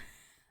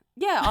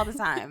 Yeah, all the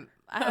time.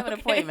 I have an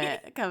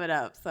appointment coming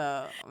up,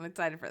 so I'm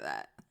excited for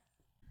that.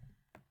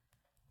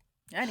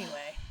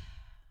 Anyway.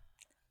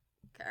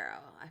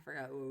 Carol, I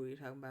forgot what we were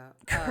talking about.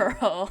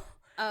 Girl.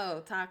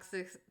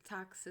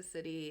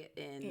 Toxicity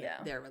in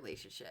their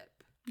relationship.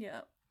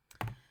 Yeah.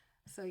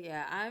 So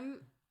yeah, I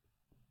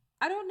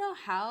don't know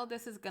how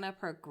this is gonna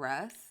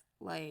progress.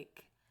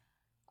 Like,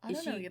 I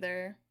don't know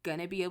either.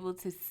 Gonna be able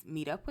to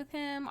meet up with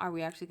him? Are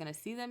we actually gonna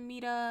see them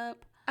meet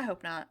up? I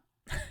hope not.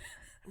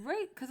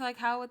 Right, because like,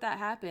 how would that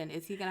happen?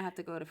 Is he gonna have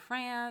to go to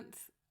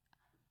France?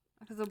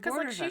 Because the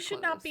borders like, she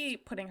should not be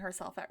putting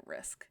herself at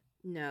risk.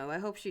 No, I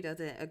hope she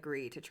doesn't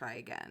agree to try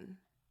again.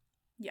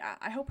 Yeah,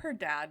 I hope her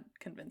dad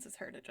convinces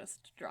her to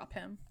just drop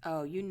him.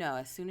 Oh, you know,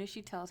 as soon as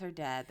she tells her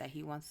dad that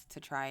he wants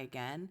to try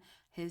again,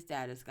 his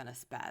dad is gonna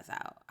spaz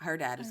out. Her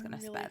dad is gonna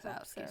spaz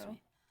out. Excuse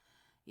me.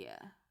 Yeah,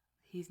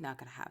 he's not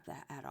gonna have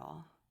that at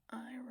all.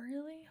 I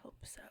really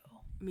hope so.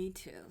 Me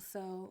too.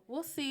 So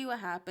we'll see what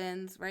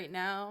happens. Right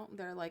now,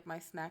 they're like my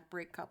snack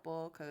break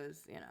couple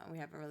because, you know, we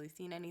haven't really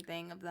seen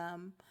anything of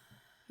them.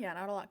 Yeah,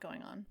 not a lot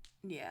going on.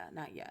 Yeah,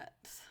 not yet.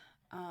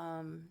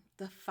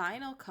 The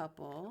final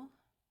couple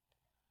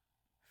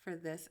for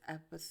this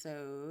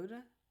episode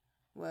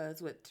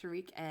was with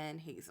Tariq and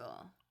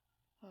Hazel.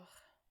 Ugh.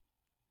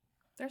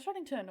 They're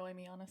starting to annoy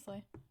me,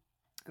 honestly.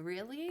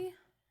 Really?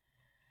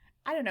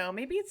 I don't know.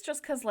 Maybe it's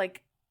just because,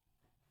 like,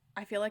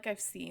 I feel like I've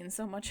seen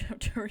so much of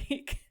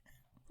Tariq,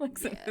 like,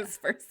 since this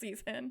first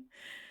season.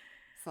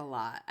 It's a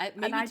lot.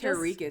 Maybe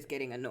Tariq is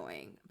getting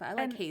annoying, but I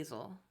like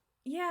Hazel.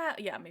 Yeah,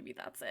 maybe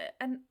that's it.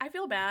 And I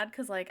feel bad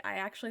because, like, I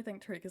actually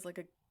think Tariq is,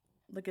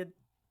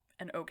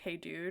 an okay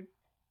dude,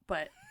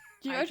 but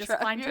you're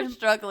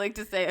struggling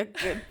to say a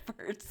good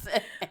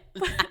person.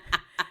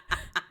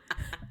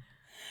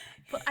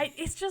 But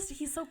it's just,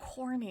 he's so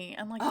corny,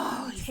 and like,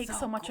 he takes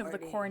so much of the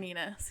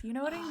corniness. You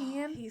know what I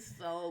mean? He's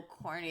so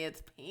corny.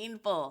 It's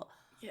painful.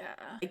 Yeah.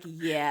 Like,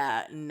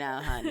 yeah,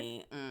 no,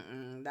 honey.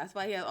 That's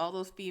why he has all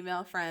those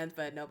female friends,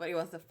 but nobody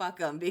wants to fuck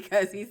him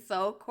because he's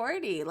so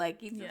corny. Like,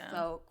 he's just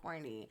so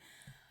corny.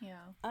 Yeah.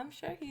 I'm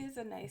sure he is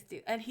a nice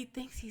dude. And he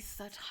thinks he's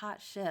such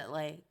hot shit.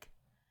 Like,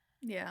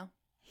 yeah.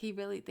 He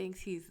really thinks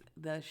he's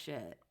the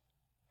shit.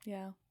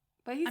 Yeah.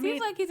 But he seems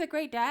like he's a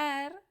great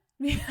dad.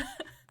 Yeah.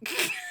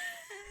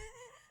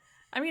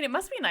 I mean, it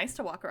must be nice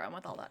to walk around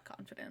with all that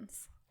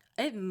confidence.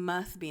 It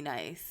must be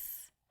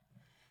nice.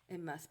 It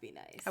must be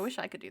nice. I wish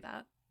I could do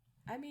that.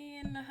 I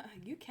mean,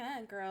 you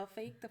can, girl.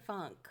 Fake the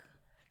funk.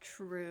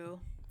 True.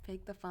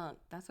 Fake the funk.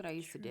 That's what I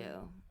used to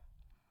do.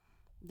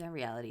 Then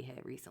reality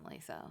hit recently,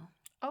 so.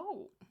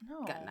 Oh,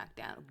 no. Got knocked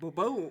down.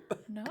 Boom.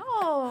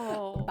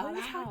 No. What are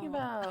you talking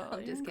about?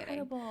 I'm just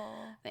kidding.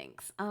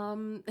 Thanks.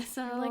 So.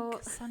 You're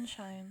like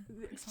sunshine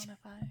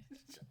personified.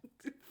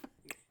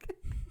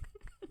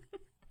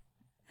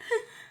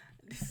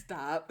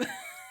 Stop.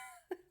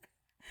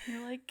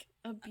 You're like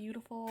a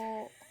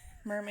beautiful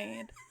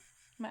mermaid.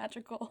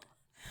 Magical.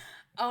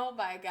 Oh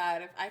my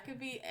God. If I could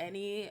be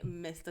any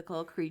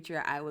mystical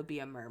creature, I would be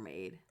a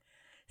mermaid.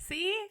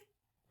 See?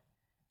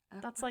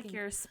 That's like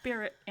your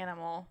spirit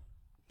animal.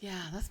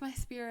 Yeah, that's my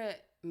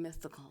spirit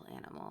mystical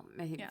animal.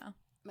 Yeah.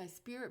 My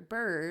spirit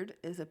bird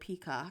is a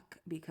peacock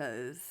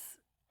because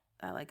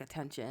I like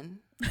attention.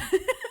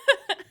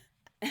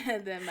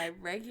 And then my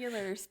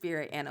regular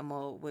spirit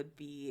animal would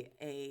be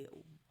a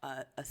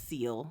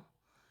seal.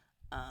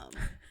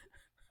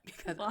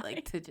 Because I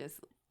like to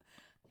just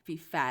be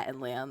fat and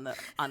lay on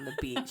the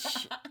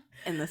beach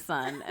in the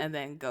sun and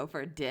then go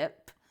for a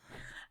dip.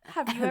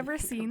 Have you ever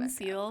seen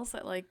seals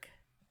at like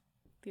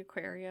the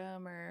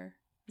aquarium or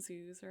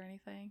zoos or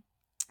anything?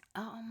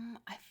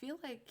 I feel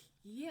like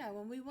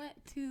when we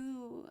went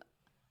to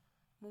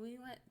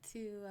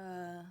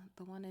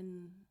the one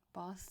in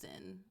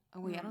Boston. Oh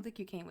wait, I don't think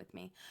you came with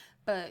me,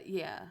 but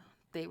yeah,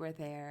 they were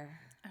there.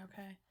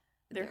 Okay,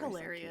 they're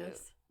hilarious.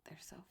 So they're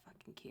so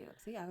fucking cute.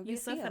 So yeah,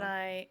 Yusuf and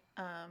I,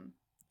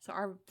 so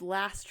our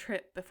last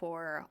trip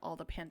before all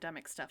the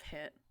pandemic stuff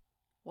hit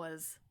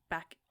was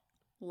back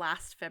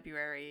last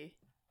February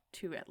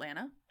to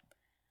Atlanta.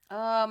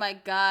 Oh my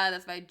God,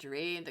 that's my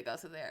dream to go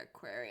to their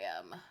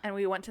aquarium. And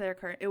we went to their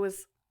aquarium. It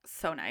was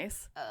so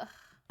nice.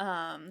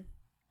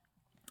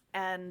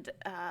 And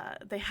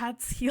they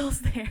had seals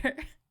there,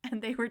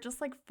 and they were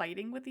just like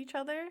fighting with each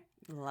other.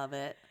 Love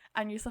it.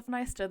 And Yusuf and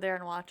I stood there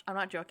and watched, I'm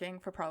not joking,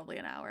 for probably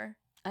an hour.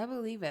 I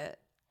believe it.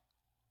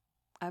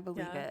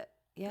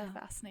 Yeah. They're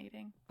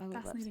fascinating.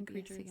 Fascinating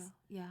creatures.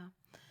 Yeah.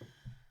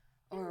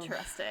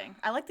 Interesting.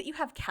 I like that you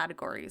have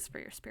categories for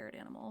your spirit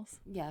animals.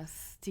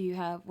 Yes. Do you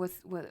have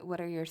what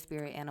are your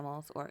spirit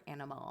animals or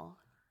animal?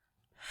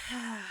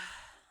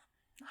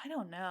 I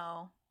don't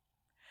know.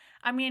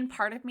 I mean,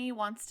 part of me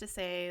wants to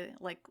say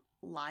like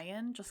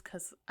lion just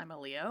because I'm a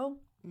Leo.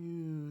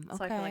 Okay.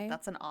 So I feel like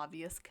that's an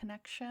obvious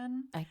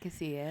connection. I can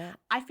see it.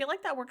 I feel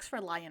like that works for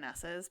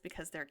lionesses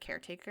because they're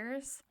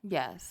caretakers.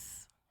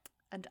 Yes.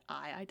 And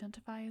I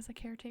identify as a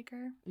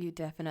caretaker. You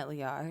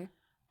definitely are.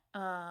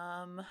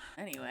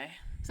 Anyway.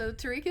 So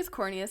Tariq is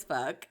corny as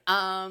fuck.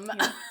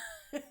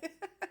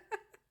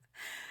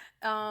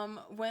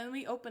 When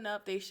we open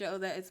up, they show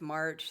that it's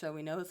March, so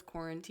we know it's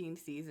quarantine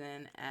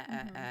season.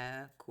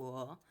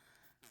 Cool.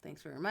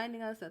 Thanks for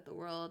reminding us that the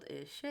world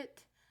is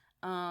shit.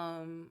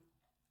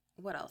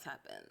 What else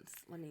happens?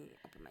 Let me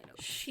open my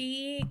notes.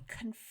 She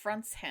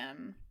confronts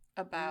him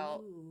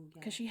about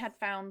because she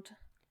found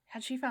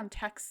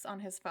texts on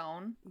his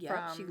phone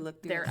from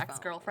their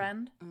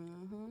ex-girlfriend.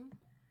 Mm-hmm.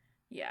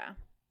 Yeah.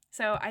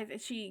 So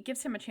she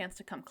gives him a chance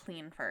to come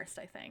clean first,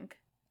 I think.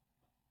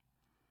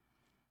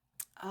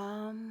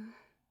 I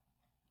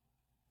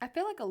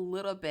feel like a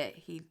little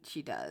bit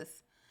she does.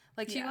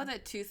 Like she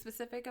wasn't too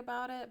specific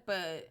about it,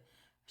 but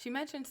she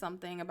mentioned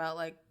something about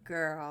like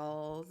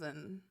girls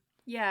and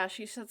yeah,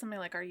 she said something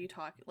like are you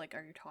talking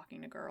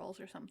to girls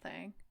or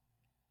something?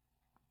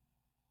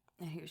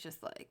 And he was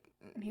just like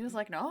and he was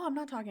like, "No, I'm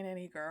not talking to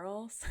any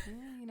girls."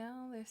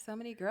 Yeah, there's so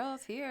many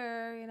girls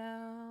here,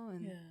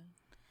 and yeah.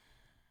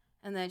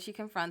 And then she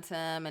confronts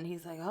him, and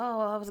he's like, "Oh,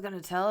 I was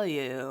gonna tell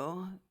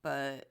you,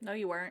 but no,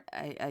 you weren't.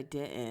 I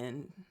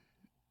didn't."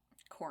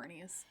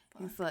 Corny as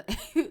fuck. He's like,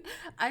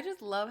 I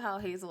just love how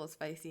Hazel is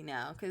feisty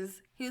now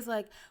because he's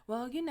like,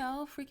 "Well,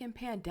 freaking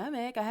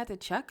pandemic. I had to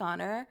check on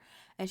her,"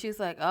 and she's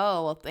like,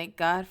 "Oh, well, thank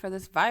God for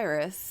this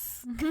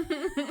virus."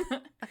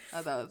 I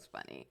thought that was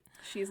funny.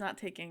 She's not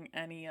taking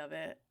any of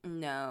it.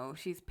 No,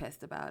 she's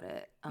pissed about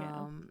it.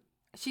 Yeah.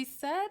 She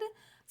said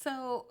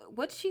so.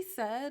 What she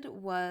said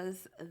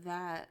was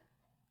that.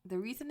 The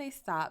reason they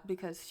stopped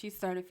because she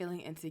started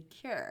feeling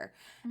insecure.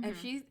 Mm-hmm.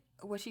 And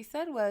what she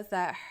said was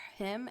that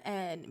him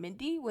and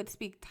Mindy would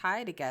speak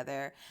Thai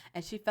together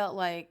and she felt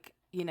like,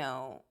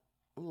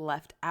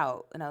 left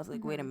out. And I was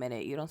like, wait a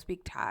minute, you don't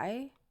speak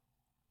Thai?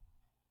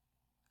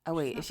 Oh,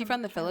 wait, is she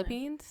from the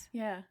Philippines?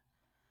 Yeah.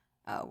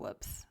 Oh,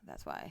 whoops.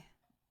 That's why.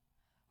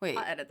 Wait.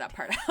 I'll edit that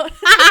part out.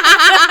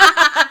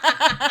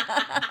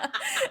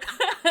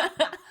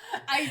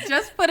 I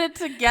just put it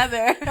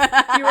together.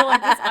 You were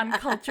like, this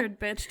uncultured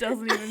bitch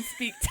doesn't even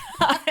speak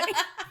Thai.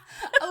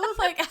 I was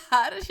like,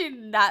 how does she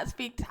not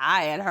speak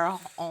Thai in her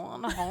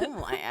own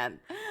homeland?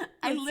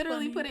 I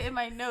literally put it in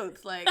my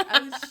notes. Like, I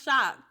was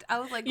shocked. I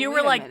was like, you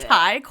were like,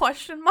 Thai,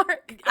 question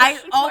mark?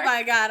 Oh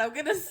my God, I'm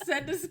going to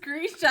send a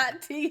screenshot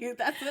to you.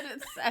 That's what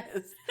it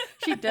says.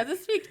 She doesn't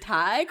speak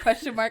Thai,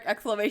 question mark,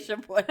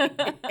 exclamation point.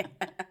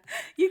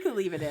 You can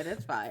leave it in.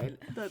 It's fine.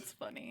 That's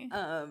funny.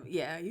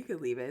 Yeah, you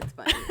can leave it. It's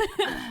fine.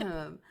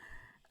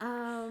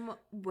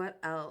 What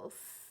else?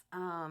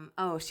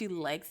 She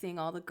likes seeing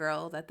all the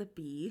girls at the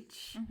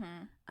beach.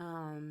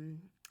 And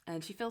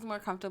she feels more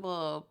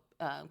comfortable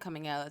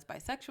coming out as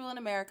bisexual in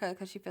America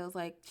because she feels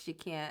like she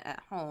can't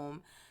at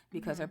home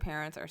because her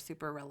parents are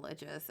super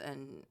religious,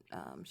 and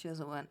she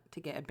doesn't want to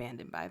get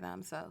abandoned by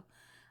them. So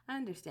I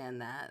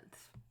understand that.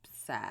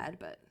 It's sad,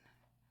 but...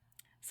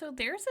 So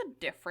there's a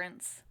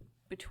difference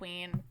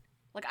between...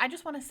 Like, I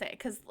just want to say,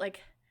 because,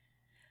 like,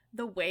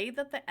 the way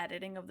that the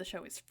editing of the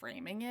show is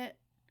framing it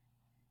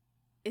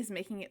is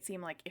making it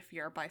seem like if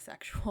you're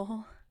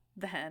bisexual,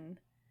 then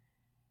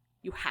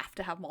you have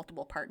to have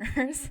multiple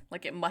partners.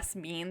 Like, it must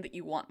mean that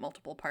you want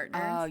multiple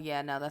partners. Oh,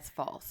 yeah, no, that's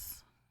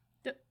false.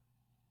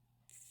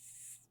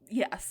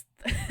 Yes,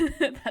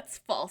 that's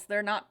false.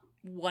 They're not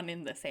one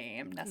in the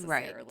same,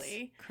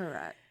 necessarily. Right.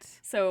 Correct.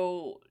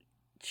 So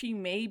she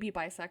may be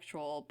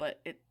bisexual, but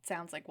it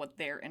sounds like what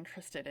they're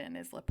interested in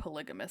is a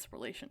polygamous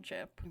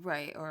relationship.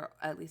 Right, or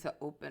at least an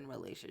open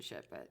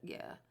relationship, but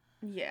yeah.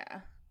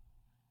 Yeah.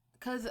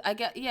 Because I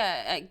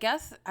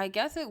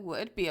guess it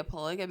would be a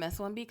polygamous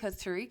one,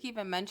 because Tariq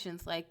even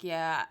mentions, like,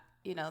 yeah,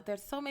 you know,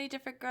 there's so many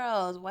different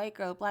girls, white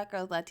girls, black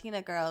girls,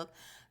 Latina girls,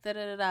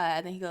 da-da-da-da.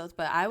 And then he goes,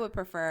 but I would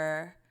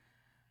prefer,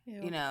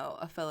 you know,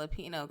 a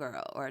Filipino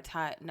girl or a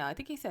Thai. No, I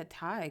think he said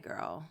Thai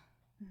girl.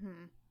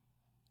 Mm-hmm.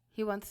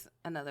 He wants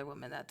another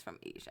woman that's from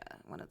Asia,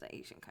 one of the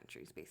Asian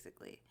countries,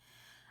 basically.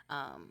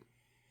 Yeah.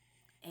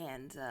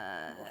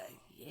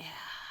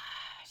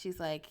 She's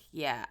like,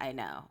 yeah, I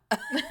know.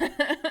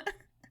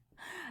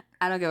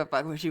 I don't give a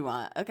fuck what you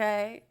want,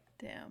 okay?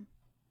 Damn.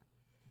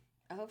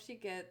 I hope she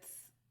gets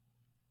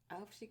a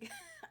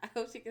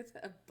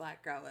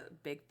black girl with a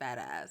big fat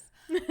ass,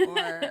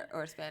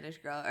 or a Spanish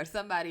girl, or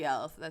somebody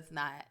else that's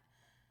not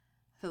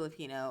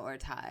Filipino or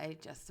Thai,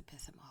 just to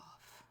piss him off.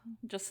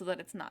 Just so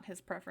that it's not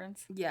his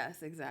preference.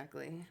 Yes,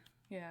 exactly.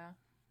 Yeah.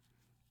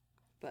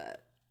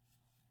 But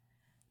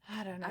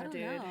I don't know, I don't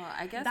know.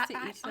 I guess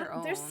to each their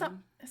own.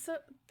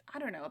 I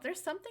don't know.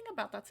 There's something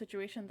about that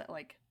situation that,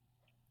 like,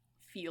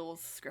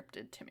 feels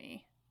scripted to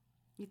me.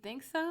 You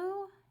think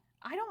so?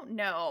 I don't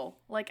know.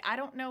 Like, I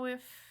don't know.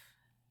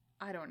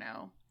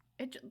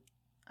 It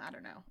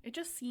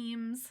just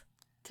seems...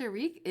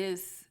 Tariq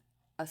is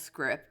a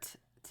script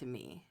to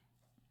me.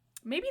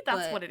 Maybe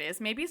that's what it is.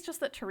 Maybe it's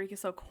just that Tariq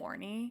is so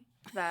corny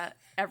that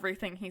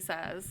everything he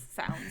says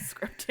sounds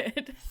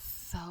scripted.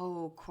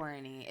 So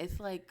corny. It's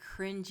like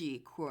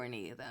cringy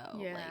corny, though.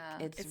 Yeah.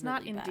 Like, it's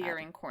not really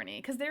endearing bad.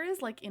 corny. Because there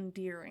is, like,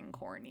 endearing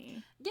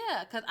corny.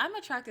 Yeah, because I'm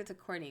attracted to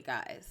corny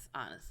guys,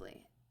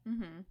 honestly.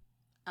 Mm-hmm.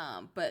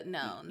 But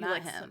no,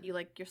 not him. You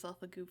like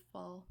yourself a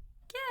goofball?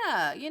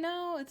 Yeah, you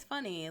know, it's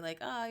funny. Like,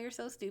 oh, you're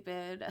so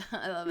stupid.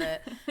 I love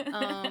it.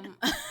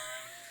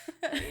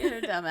 You're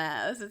a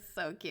dumbass. It's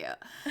so cute.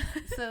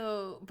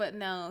 So, but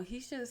no,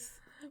 he's just...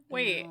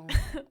 Wait. No.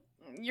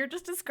 You're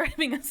just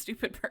describing a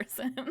stupid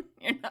person.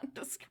 You're not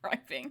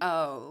describing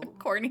a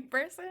corny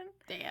person.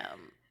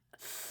 Damn.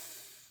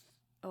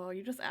 Oh,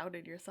 you just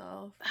outed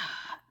yourself.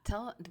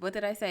 What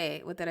did I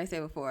say? What did I say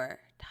before?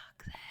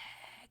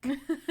 Toxic.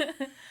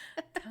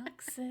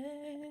 Toxic.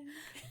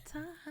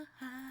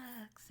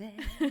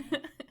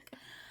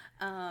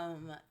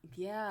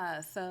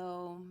 Yeah,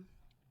 so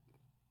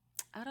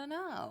I don't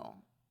know.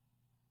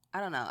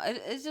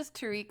 It's just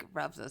Tariq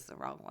rubs us the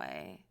wrong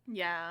way.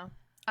 Yeah.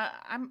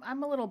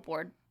 I'm a little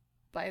bored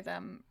by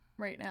them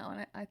right now,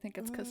 and I think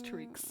it's because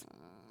Tariq's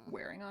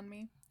wearing on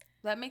me.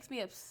 That makes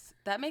me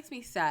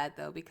sad,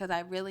 though, because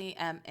I really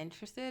am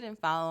interested in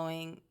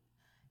following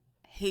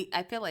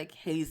I feel like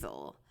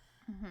Hazel,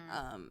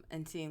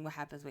 and seeing what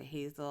happens with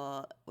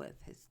Hazel, with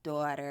his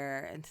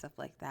daughter and stuff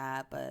like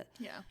that. But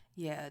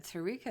yeah,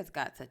 Tariq has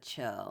got to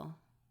chill.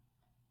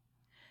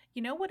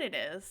 You know what it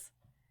is?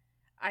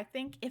 I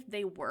think if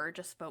they were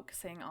just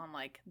focusing on,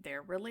 like,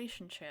 their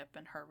relationship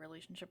and her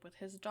relationship with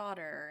his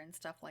daughter and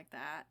stuff like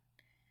that,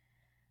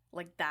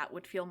 like, that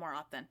would feel more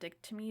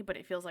authentic to me. But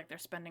it feels like they're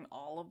spending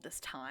all of this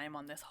time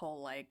on this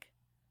whole, like,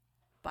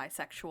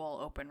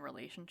 bisexual open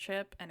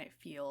relationship, and it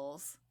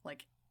feels,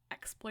 like,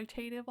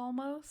 exploitative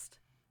almost.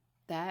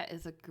 That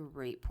is a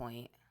great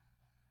point.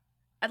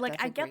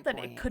 I get that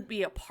it could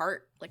be a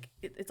part, like,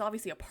 it's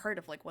obviously a part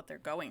of, like, what they're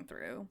going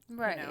through,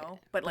 right? You know?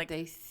 But like,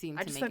 they seem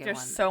to I just think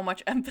there's so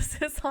much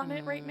emphasis on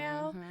it right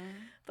now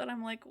that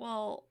I'm like,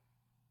 well,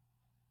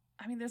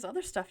 I mean, there's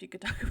other stuff you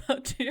could talk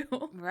about too,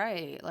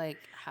 right? Like,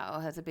 how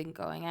has it been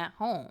going at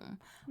home?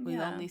 We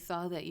only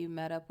saw that you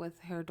met up with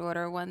his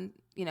daughter one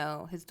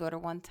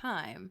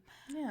time.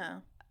 Yeah.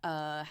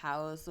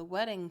 How's the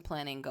wedding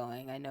planning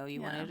going? I know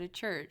you wanted a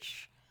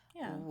church.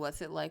 Yeah.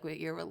 What's it like with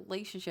your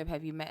relationship?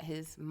 Have you met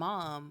his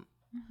mom?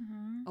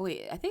 Oh,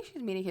 wait. I think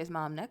she's meeting his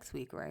mom next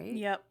week, right?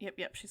 Yep.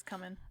 She's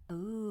coming.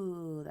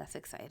 Ooh, that's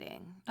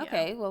exciting. Yeah.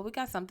 Okay, well, we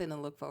got something to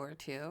look forward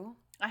to.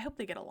 I hope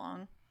they get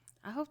along.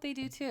 I hope they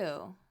do,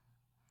 too.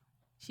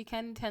 She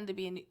can tend to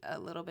be a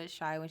little bit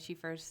shy when she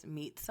first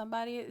meets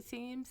somebody, it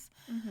seems.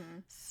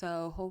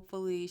 So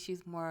hopefully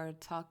she's more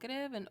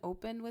talkative and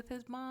open with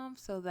his mom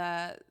so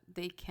that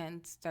they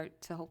can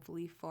start to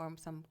hopefully form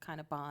some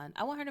kind of bond.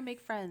 I want her to make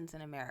friends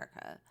in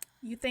America.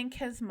 You think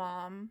his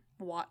mom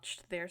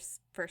watched their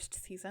first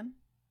season?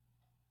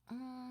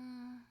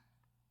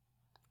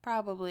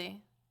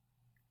 Probably.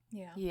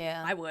 Yeah.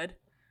 Yeah. I would.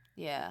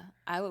 Yeah.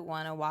 I would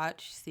want to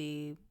watch,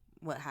 see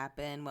what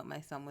happened, what my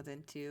son was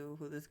into,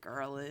 who this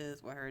girl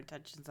is, what her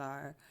intentions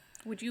are.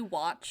 Would you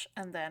watch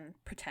and then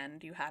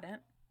pretend you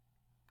hadn't?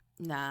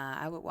 Nah,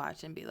 I would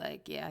watch and be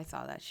like, yeah, I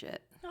saw that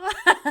shit.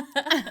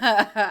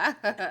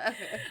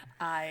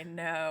 I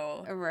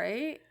know.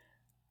 Right?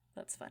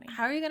 That's funny.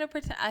 How are you going to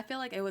pretend? I feel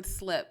like it would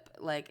slip.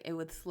 Like, it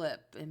would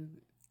slip, and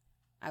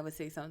I would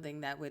say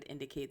something that would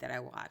indicate that I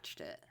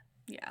watched it.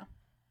 Yeah.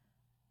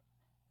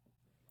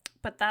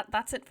 But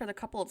that's it for the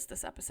couples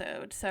this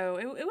episode. So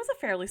it was a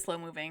fairly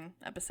slow-moving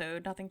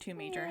episode. Nothing too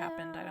major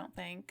happened, I don't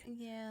think.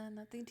 Yeah,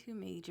 nothing too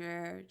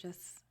major.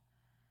 Just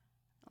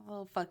a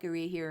little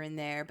fuckery here and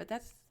there, but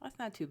that's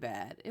not too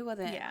bad. It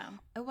wasn't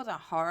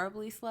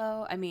horribly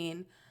slow. I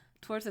mean,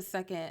 towards the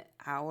second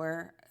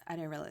hour, I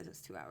didn't realize it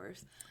was 2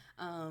 hours.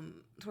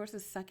 Towards the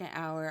second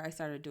hour, I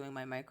started doing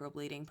my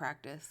microblading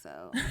practice,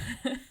 so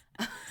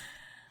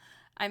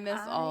I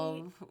missed all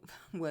of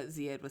what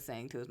Ziad was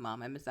saying to his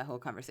mom. I missed that whole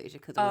conversation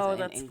because it was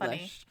in English.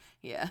 Funny.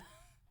 Yeah.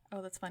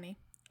 Oh, that's funny.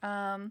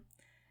 Yeah,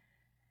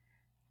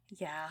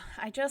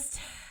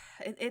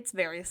 it's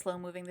very slow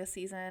moving this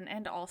season,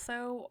 and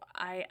also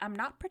I'm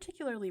not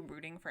particularly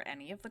rooting for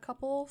any of the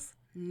couples.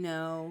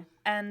 No.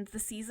 And the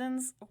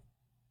seasons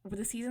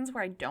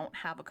where I don't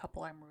have a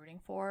couple I'm rooting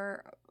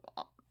for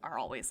are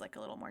always like a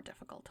little more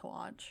difficult to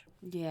watch.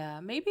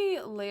 Yeah, maybe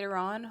later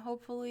on,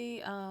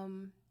 hopefully,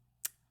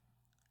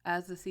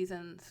 as the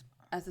season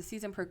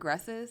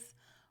progresses,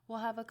 we'll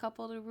have a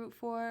couple to root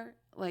for.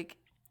 Like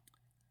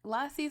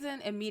last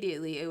season,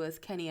 immediately it was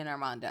Kenny and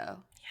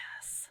Armando.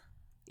 Yes.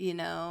 You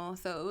know,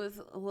 so it was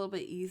a little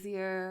bit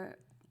easier.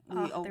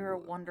 They were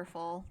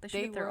wonderful. They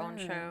should get their own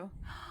show.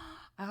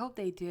 I hope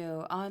they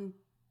do. On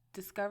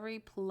Discovery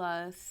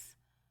Plus.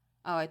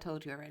 Oh, I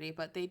told you already,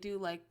 but they do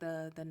like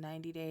the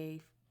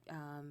 90-day,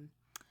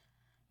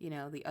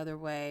 the other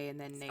way, and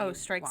then they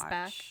Strikes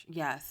Back.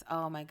 Yes.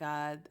 Oh my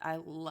God,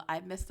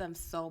 I miss them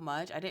so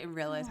much. I didn't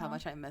realize how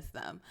much I missed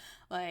them.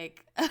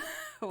 Like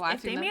watching.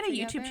 If they made a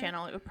YouTube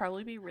channel, it would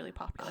probably be really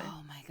popular.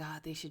 Oh my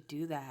God, they should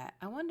do that.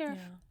 I wonder if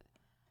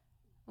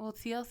will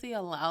TLC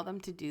allow them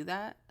to do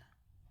that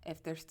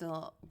if they're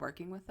still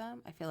working with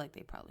them? I feel like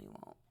they probably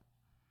won't.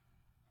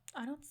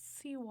 I don't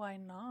see why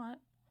not.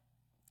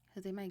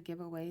 Because they might give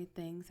away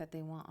things that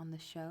they want on the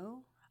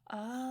show.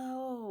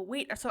 Oh,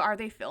 wait. So are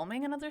they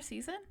filming another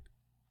season?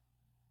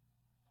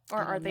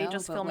 Or are they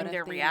just filming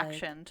their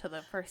reaction to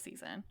the first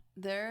season?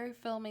 They're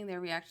filming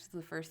their reaction to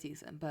the first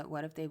season. But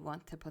what if they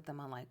want to put them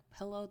on like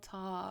Pillow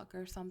Talk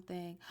or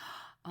something?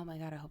 Oh my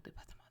God, I hope they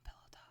put them on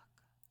Pillow Talk.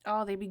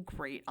 Oh, they'd be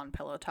great on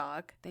Pillow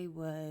Talk. They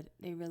would.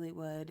 They really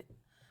would.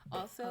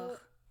 Also,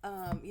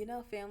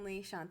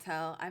 Family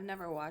Chantel. I've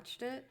never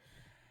watched it.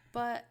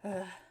 But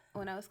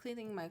when I was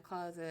cleaning my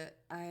closet,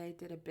 I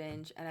did a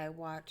binge and I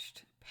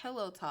watched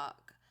Pillow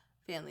Talk,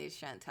 Family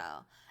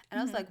Chantel. And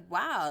I was like,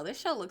 wow, this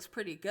show looks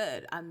pretty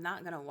good. I'm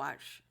not going to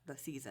watch the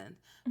season.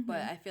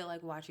 But I feel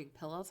like watching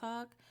Pillow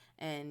Talk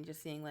and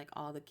just seeing like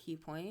all the key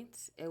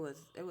points, it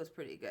was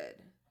pretty good.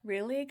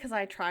 Really? Because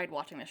I tried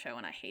watching the show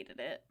and I hated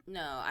it.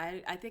 No,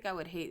 I think I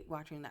would hate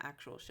watching the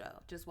actual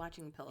show. Just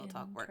watching Pillow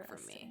Talk worked for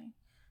me.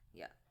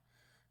 Yeah.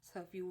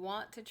 So if you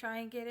want to try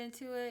and get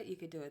into it, you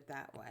could do it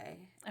that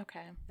way.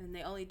 Okay. And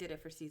they only did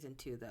it for season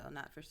 2, though,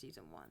 not for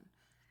season 1.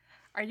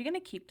 Are you going to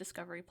keep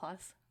Discovery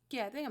Plus?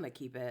 Yeah, I think I'm going to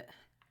keep it. Do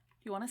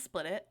you want to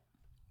split it?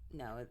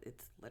 No,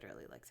 it's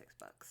literally like $6.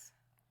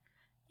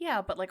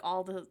 Yeah, but like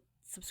all the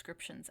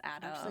subscriptions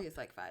add up. Actually, it's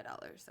like $5,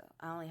 so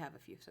I only have a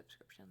few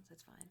subscriptions.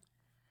 It's fine.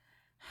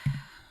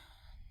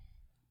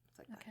 It's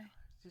like $5. Okay.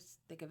 Just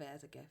think of it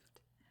as a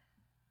gift.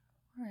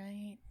 All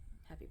right.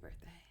 Happy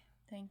birthday.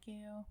 Thank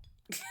you.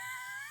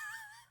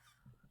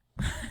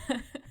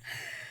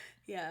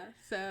 Yeah,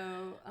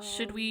 so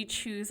should we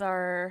choose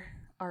our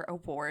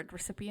award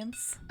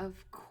recipients?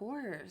 Of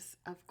course.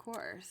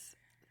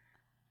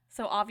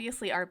 So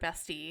obviously our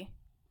bestie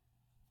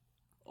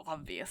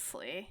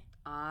obviously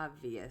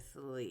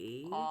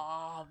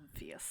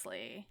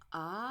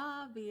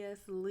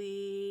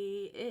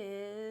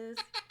is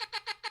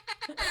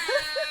I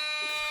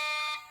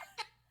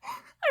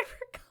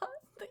forgot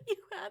that you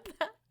had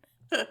that.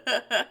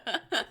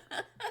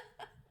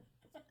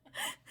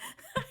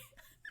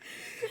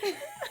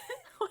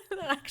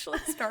 That actually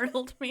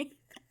startled me.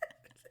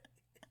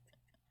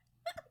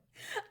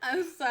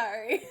 I'm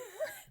sorry.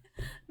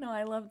 No,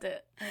 I loved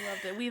it.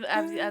 We've,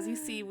 as you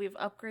see, we've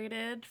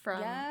upgraded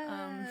from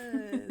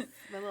the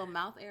little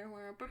mouth air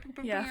horn.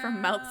 Yeah,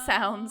 from mouth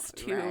sounds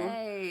to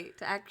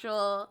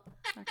actual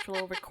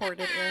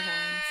recorded air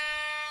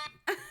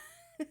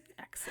horns.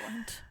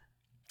 Excellent.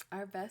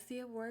 Our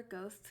bestie award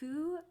goes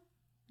to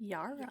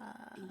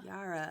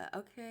Yara.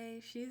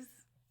 Okay,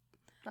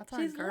 That's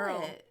our girl.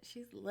 Lit.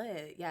 She's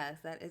lit.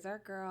 Yes, that is our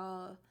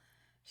girl.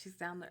 She's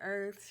down to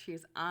earth.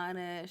 She's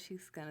honest.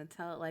 She's gonna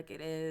tell it like it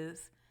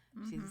is.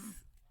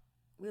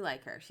 We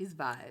like her. She's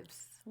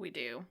vibes. We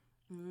do.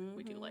 Mm-hmm.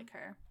 We do like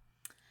her.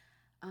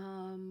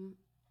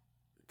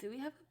 Do we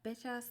have a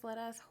bitch ass slut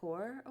ass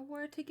whore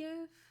award to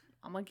give?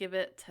 I'm gonna give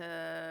it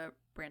to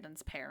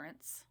Brandon's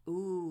parents.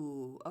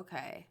 Ooh,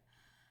 okay.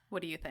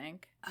 What do you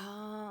think?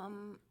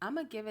 I'm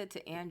gonna give it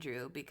to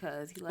Andrew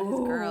because he let his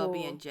girl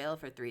be in jail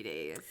for 3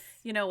 days.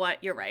 You know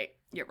what? You're right.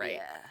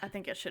 Yeah. I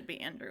think it should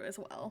be Andrew as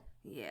well.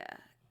 Yeah,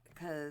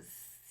 because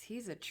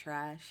he's a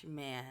trash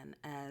man,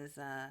 as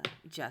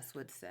Jess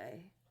would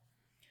say.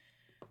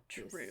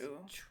 True.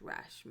 He's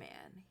trash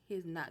man.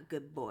 He's not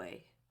good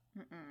boy.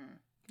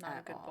 Not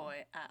a good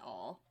boy at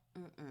all.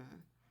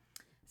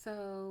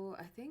 So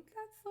I think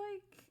that's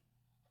like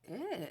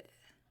it.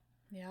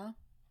 Yeah.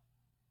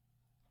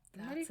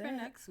 I'm ready for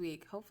next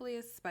week. Hopefully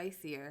it's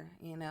spicier,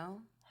 you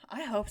know?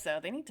 I hope so.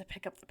 They need to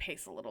pick up the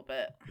pace a little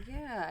bit.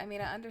 Yeah. I mean,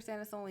 I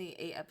understand it's only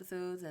 8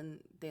 episodes and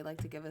they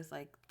like to give us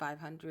like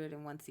 500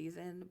 in one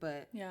season,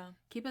 but yeah,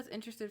 keep us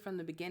interested from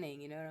the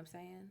beginning. You know what I'm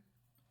saying?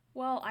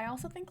 Well, I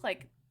also think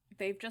like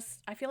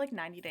I feel like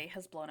 90 Day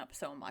has blown up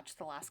so much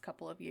the last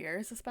couple of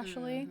years,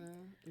 especially.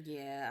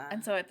 Yeah.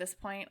 And so at this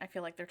point, I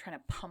feel like they're trying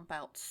to pump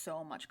out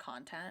so much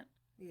content.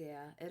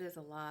 Yeah, it is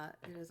a lot.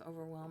 It is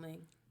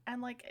overwhelming.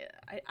 And like,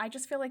 I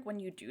just feel like when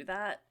you do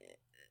that,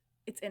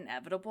 it's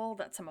inevitable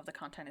that some of the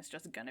content is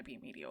just gonna be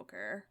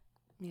mediocre.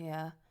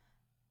 Yeah.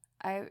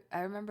 I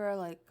remember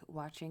like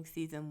watching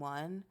season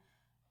 1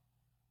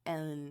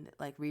 and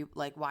like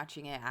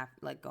watching it after,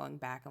 like going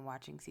back and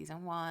watching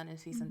season 1 and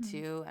season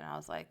 2, and I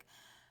was like,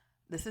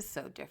 this is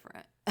so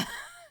different.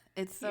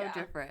 It's so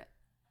different.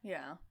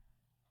 Yeah.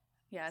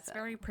 Yeah, it's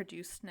very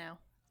produced now.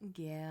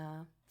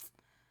 Yeah.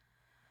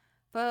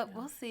 But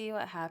we'll see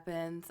what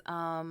happens.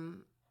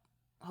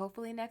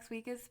 Hopefully next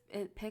week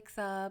it picks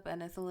up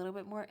and it's a little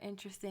bit more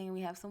interesting.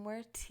 We have some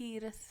more tea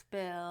to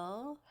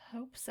spill.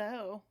 Hope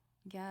so.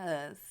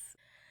 Yes.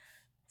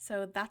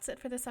 So that's it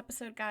for this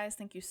episode, guys.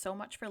 Thank you so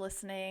much for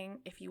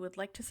listening. If you would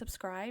like to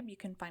subscribe, you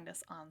can find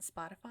us on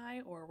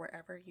Spotify or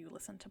wherever you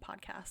listen to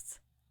podcasts.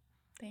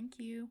 Thank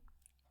you.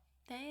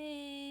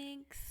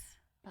 Thanks.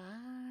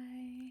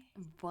 Bye.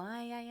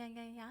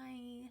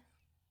 Bye.